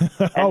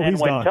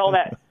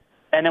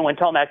 And then when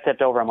Tomac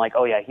tipped over, I'm like,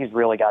 oh, yeah, he's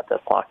really got this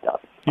locked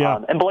up. Yeah.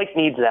 And Blake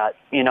needs that.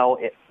 You know,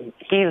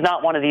 he's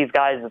not one of these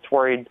guys that's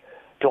worried,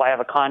 do I have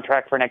a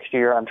contract for next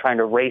year? I'm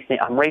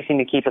racing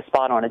to keep a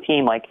spot on a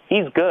team. Like,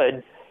 he's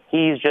good.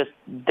 He's just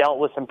dealt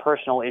with some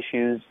personal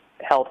issues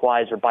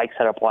health-wise or bike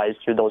setup-wise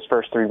through those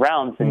first 3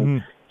 rounds.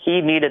 And he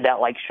needed that,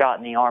 like, shot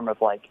in the arm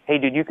of, like, hey,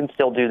 dude, you can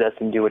still do this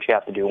and do what you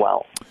have to do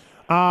well.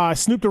 I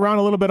snooped around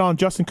a little bit on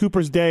Justin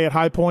Cooper's day at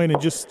High Point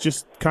and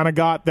just kind of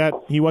got that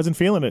he wasn't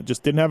feeling it,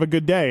 just didn't have a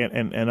good day.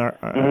 And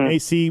our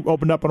AC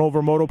opened up an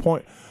over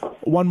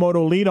one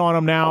moto lead on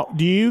him now.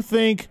 Do you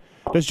think,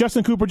 does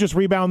Justin Cooper just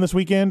rebound this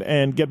weekend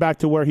and get back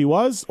to where he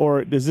was,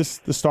 or is this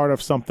the start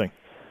of something?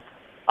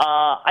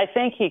 I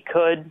think he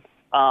could,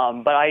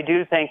 but I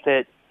do think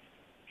that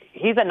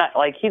he's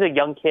a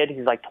young kid.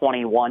 He's like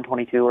 21,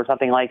 22 or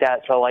something like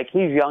that. So, like,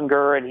 he's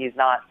younger and he's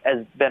not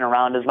been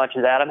around as much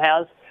as Adam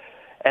has.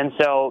 And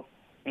so,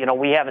 you know,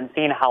 we haven't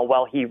seen how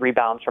well he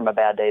rebounds from a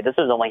bad day. This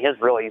is only his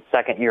really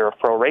second year of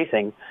pro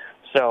racing.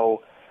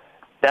 So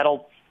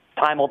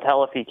time will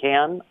tell if he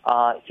can.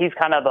 He's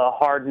kind of a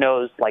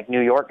hard-nosed, like,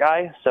 New York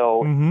guy.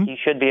 So he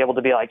should be able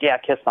to be like, yeah,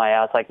 kiss my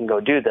ass, I can go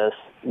do this,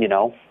 you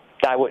know.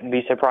 I wouldn't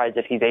be surprised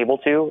if he's able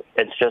to.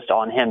 It's just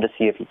on him to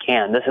see if he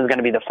can. This is going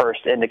to be the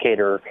first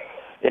indicator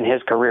in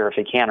his career if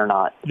he can or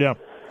not. Yeah.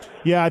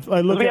 Yeah,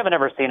 we haven't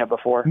ever seen it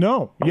before.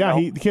 No. Yeah,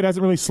 the kid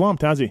hasn't really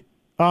slumped, has he?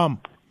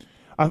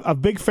 A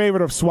big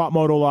favorite of Swap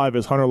Moto Live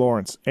is Hunter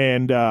Lawrence,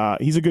 and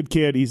he's a good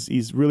kid.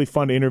 He's really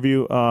fun to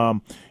interview.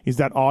 He's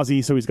that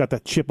Aussie, so he's got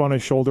that chip on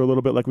his shoulder a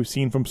little bit like we've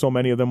seen from so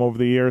many of them over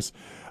the years.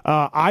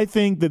 I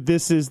think that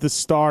this is the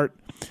start.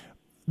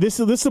 This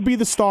will be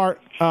the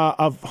start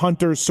of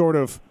Hunter's sort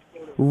of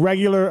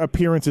regular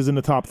appearances in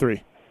the top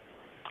 3.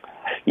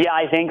 Yeah,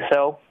 I think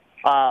so.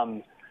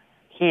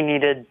 He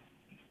needed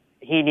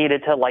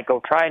to, like,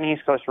 go try an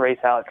East Coast race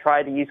out,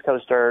 try the East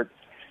Coast dirt,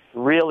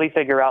 really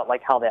figure out,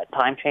 like, how that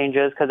time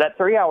changes, because that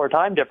 3-hour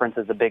time difference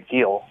is a big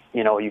deal.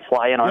 You know, you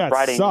fly in on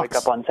Friday and you wake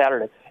up on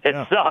Saturday. It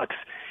sucks.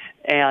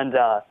 And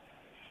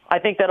I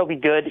think that'll be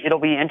good. It'll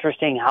be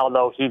interesting how,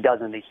 though, he does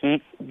in the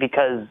heat,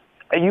 because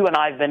you and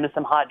I have been to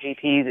some hot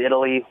GPs.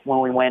 Italy, when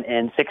we went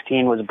in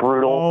 16, was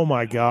brutal. Oh,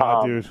 my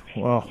God, dude.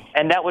 Wow.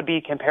 And that would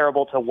be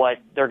comparable to what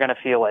they're going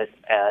to feel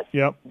at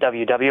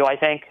WW, I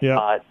think.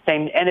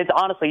 Same, and it's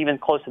honestly even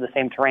close to the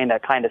same terrain,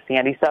 that kind of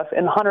sandy stuff.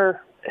 And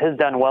Hunter has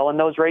done well in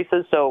those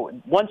races. So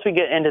once we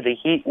get into the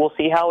heat, we'll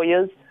see how he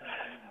is.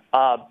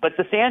 But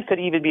the sand could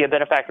even be a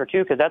benefactor,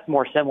 too, because that's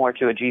more similar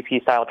to a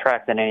GP-style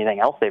track than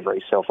anything else they've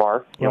raced so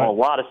far. You know, a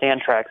lot of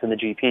sand tracks in the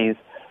GPs.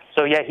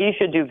 So, yeah, he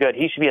should do good.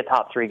 He should be a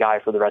top 3 guy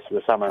for the rest of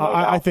the summer.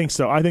 I think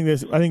so. I think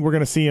we're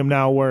going to see him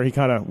now where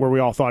we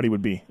all thought he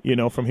would be, you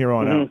know, from here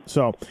on out.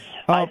 So,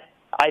 I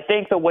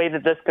think the way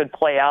that this could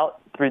play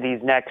out through these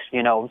next,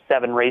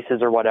 7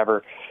 races or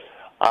whatever,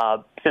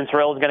 since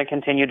Rail is going to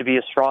continue to be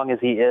as strong as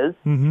he is,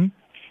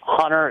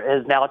 Hunter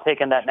has now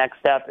taken that next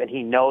step, and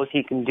he knows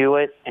he can do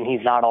it, and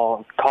he's not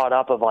all caught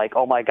up of like,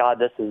 oh, my God,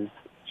 this is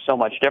so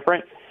much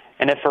different.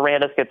 And if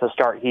Ferrandis gets a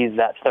start, he's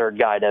that third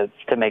guy to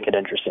make it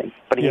interesting.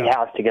 But he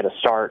has to get a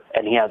start,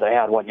 and he hasn't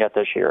had one yet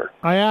this year.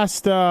 I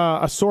asked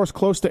a source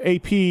close to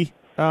AP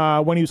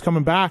when he was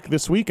coming back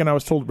this week, and I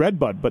was told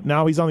Redbud, but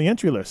now he's on the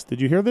entry list. Did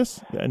you hear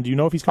this? And do you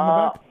know if he's coming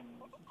back?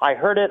 I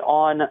heard it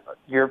on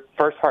your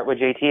first part with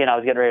JT, and I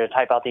was getting ready to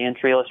type out the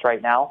entry list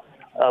right now.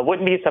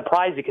 Wouldn't be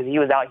surprised because he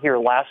was out here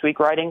last week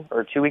riding,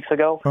 or 2 weeks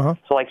ago. Uh-huh.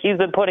 So, like, he's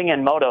been putting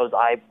in motos.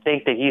 I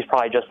think that he's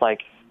probably just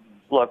like,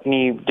 look,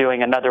 me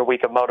doing another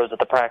week of motos at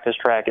the practice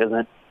track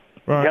isn't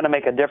going to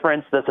make a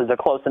difference. This is a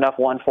close enough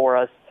one for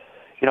us.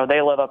 You know,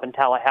 they live up in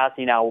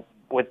Tallahassee now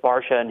with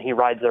Barsha, and he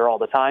rides there all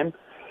the time.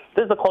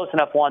 This is a close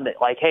enough one that,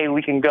 like, hey,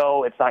 we can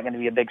go. It's not going to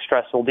be a big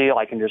stressful deal.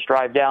 I can just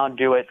drive down,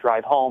 do it,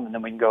 drive home, and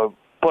then we can go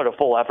put a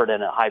full effort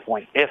in at High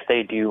Point if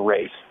they do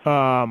race.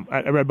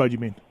 At Redbud, you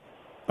mean?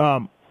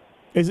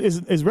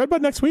 Is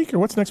Redbud next week, or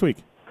what's next week?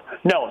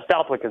 No,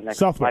 Southwick is next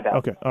Southwick. week.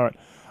 My bad. Okay, all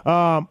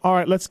right. All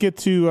right, let's get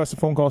to some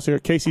phone calls here.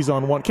 Casey's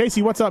on one.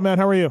 Casey, what's up, man?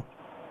 How are you?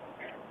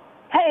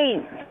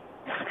 Hey,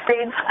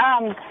 Steve.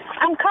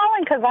 I'm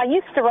calling because I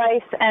used to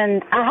race,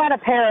 and I had a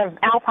pair of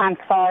Alpine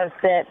Stars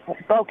that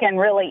broke in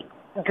really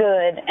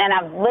good, and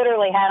I've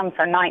literally had them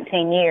for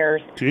 19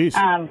 years. Jeez.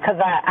 Because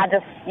I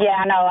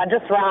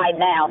just ride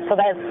now. So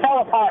they fell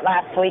apart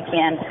last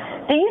weekend.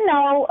 Do you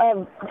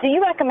know, do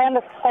you recommend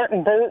a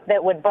certain boot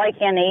that would break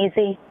in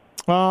easy?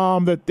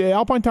 The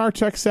Alpine Tire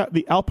Tech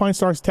the Alpine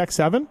Stars Tech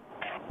 7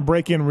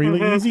 break in really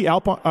easy.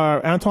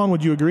 Anton,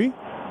 would you agree?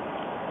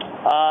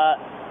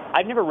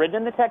 I've never ridden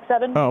in the Tech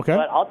 7, oh, okay.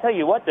 But I'll tell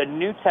you what, the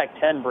new Tech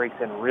 10 breaks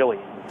in really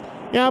easy.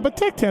 Yeah, but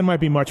Tech 10 might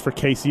be much for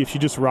Casey if she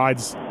just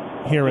rides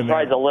here and there.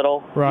 Rides a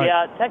little. Right.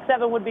 Yeah, Tech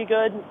 7 would be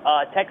good.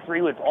 Tech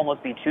 3 would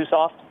almost be too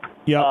soft.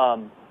 Yeah.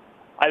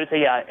 I would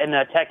say, yeah, and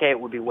the Tech 8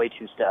 would be way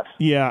too stiff.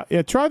 Yeah.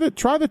 Try the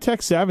Tech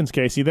 7s,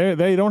 Casey.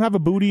 They don't have a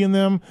booty in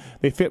them.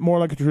 They fit more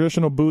like a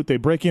traditional boot. They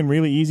break in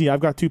really easy. I've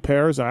got 2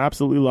 pairs. I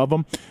absolutely love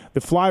them.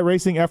 The Fly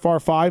Racing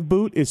FR5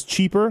 boot is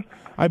cheaper,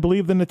 I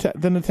believe, than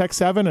the Tech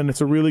 7, and it's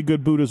a really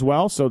good boot as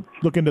well. So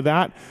look into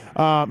that.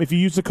 If you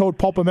use the code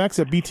PulpMX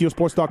at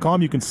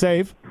btosports.com, you can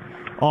save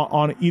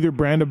on either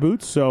brand of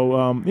boots.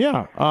 So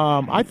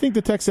I think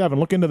the Tech 7.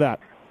 Look into that.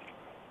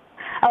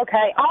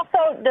 Okay.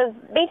 Also, does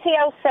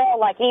BTO sell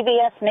like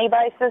EVS knee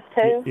braces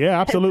too?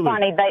 Yeah, absolutely.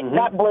 It's funny,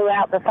 that blew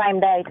out the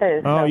same day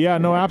too. Oh, so. yeah,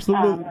 no,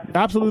 absolutely.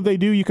 Absolutely they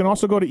do. You can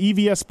also go to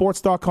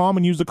evsports.com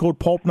and use the code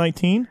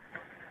PULP19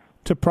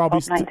 to probably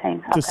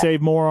to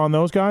save more on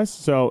those guys.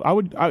 So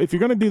if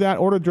you're going to do that,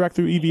 order direct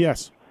through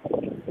EVS.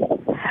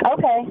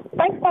 Okay.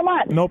 Thanks so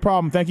much. No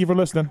problem. Thank you for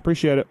listening.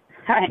 Appreciate it.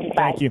 All right, bye.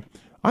 Thank you.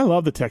 I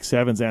love the Tech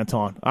 7s,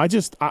 Anton. I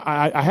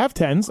have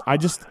 10s. I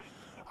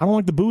don't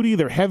like the booty.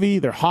 They're heavy.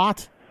 They're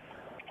hot.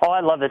 Oh,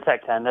 I love the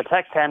Tech 10. The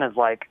Tech 10 is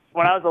like,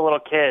 when I was a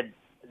little kid,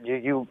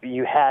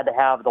 you had to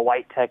have the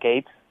white Tech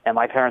 8s, and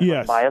my parents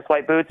would buy us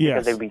white boots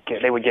because they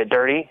would get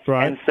dirty.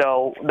 Right. And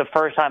so the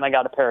first time I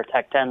got a pair of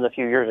Tech 10s a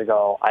few years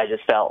ago, I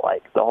just felt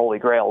like the Holy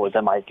Grail was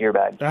in my gear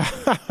bag. I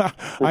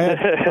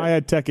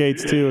had Tech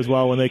 8s too as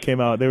well when they came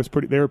out. They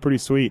were pretty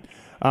sweet.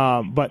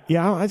 But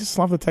yeah, I just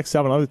love the Tech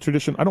 7. I love the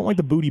tradition. I don't like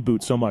the booty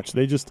boots so much.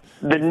 They just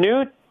the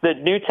new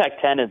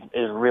Tech 10 is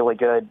really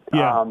good.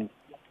 Yeah.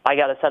 I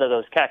got a set of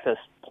those cactus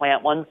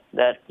plant ones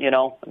that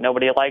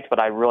nobody liked, but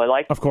I really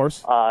liked. Of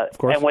course.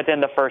 And within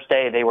the first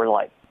day, they were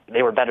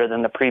better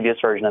than the previous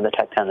version of the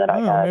Tech 10 that I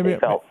had. They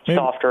felt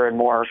softer and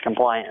more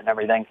compliant and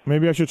everything.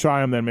 Maybe I should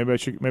try them then. Maybe I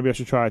should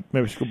try it.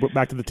 Maybe I should go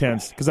back to the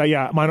 10s because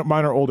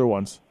mine are older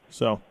ones.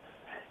 So.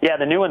 Yeah,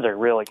 the new ones are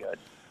really good.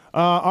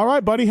 All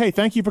right, buddy. Hey,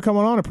 thank you for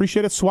coming on.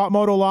 Appreciate it.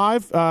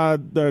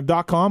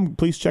 SwapMotoLive.com.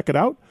 Please check it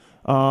out.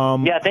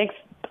 Yeah, thanks.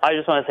 I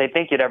just want to say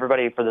thank you to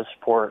everybody for the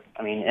support.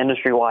 I mean,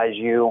 industry-wise,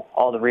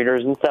 all the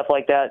readers and stuff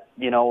like that.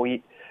 Don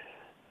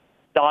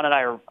and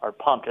I are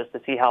pumped just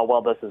to see how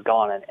well this has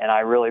gone, and I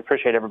really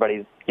appreciate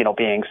everybody,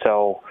 being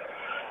so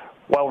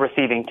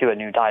well-receiving to a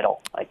new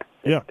title.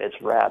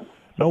 It's rad.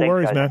 No Thanks,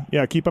 worries, guys. man.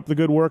 Yeah, keep up the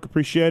good work.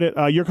 Appreciate it.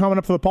 You're coming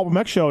up to the Pulp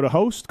MX show to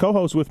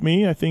co-host with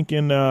me, I think,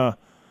 in, I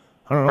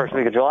don't know. First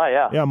week of July,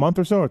 yeah. Yeah, a month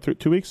or so, or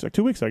 2 weeks.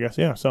 2 weeks, I guess,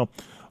 yeah. So,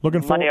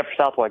 looking forward. Monday after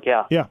Southwick,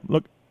 yeah. Yeah,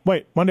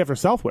 Monday after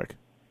Southwick.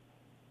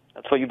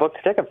 That's what you booked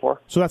a ticket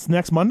for. So that's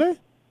next Monday?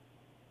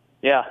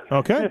 Yeah.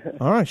 Okay.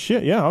 All right.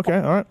 Shit. Yeah. Okay.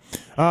 All right.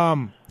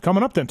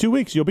 Coming up then, 2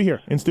 weeks, you'll be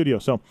here in studio.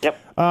 So. Yep.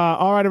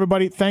 All right,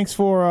 everybody. Thanks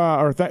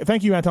for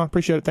thank you, Anton.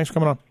 Appreciate it. Thanks for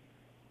coming on.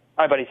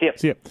 All right, buddy. See you.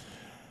 See you.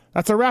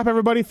 That's a wrap,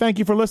 everybody. Thank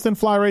you for listening.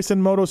 Fly Racing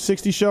Moto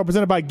 60 show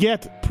presented by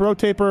Get Pro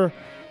Taper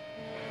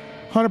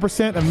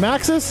 100% and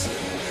Matthes.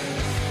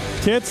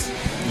 Tits.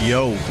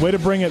 Yo. Way to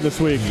bring it this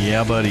week.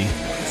 Yeah, buddy.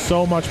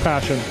 So much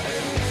passion.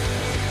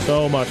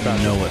 So much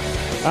passion. Know it.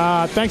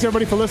 Thanks,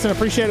 everybody, for listening.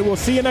 Appreciate it. We'll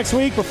see you next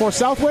week before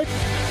Southwick.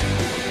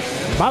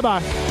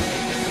 Bye-bye.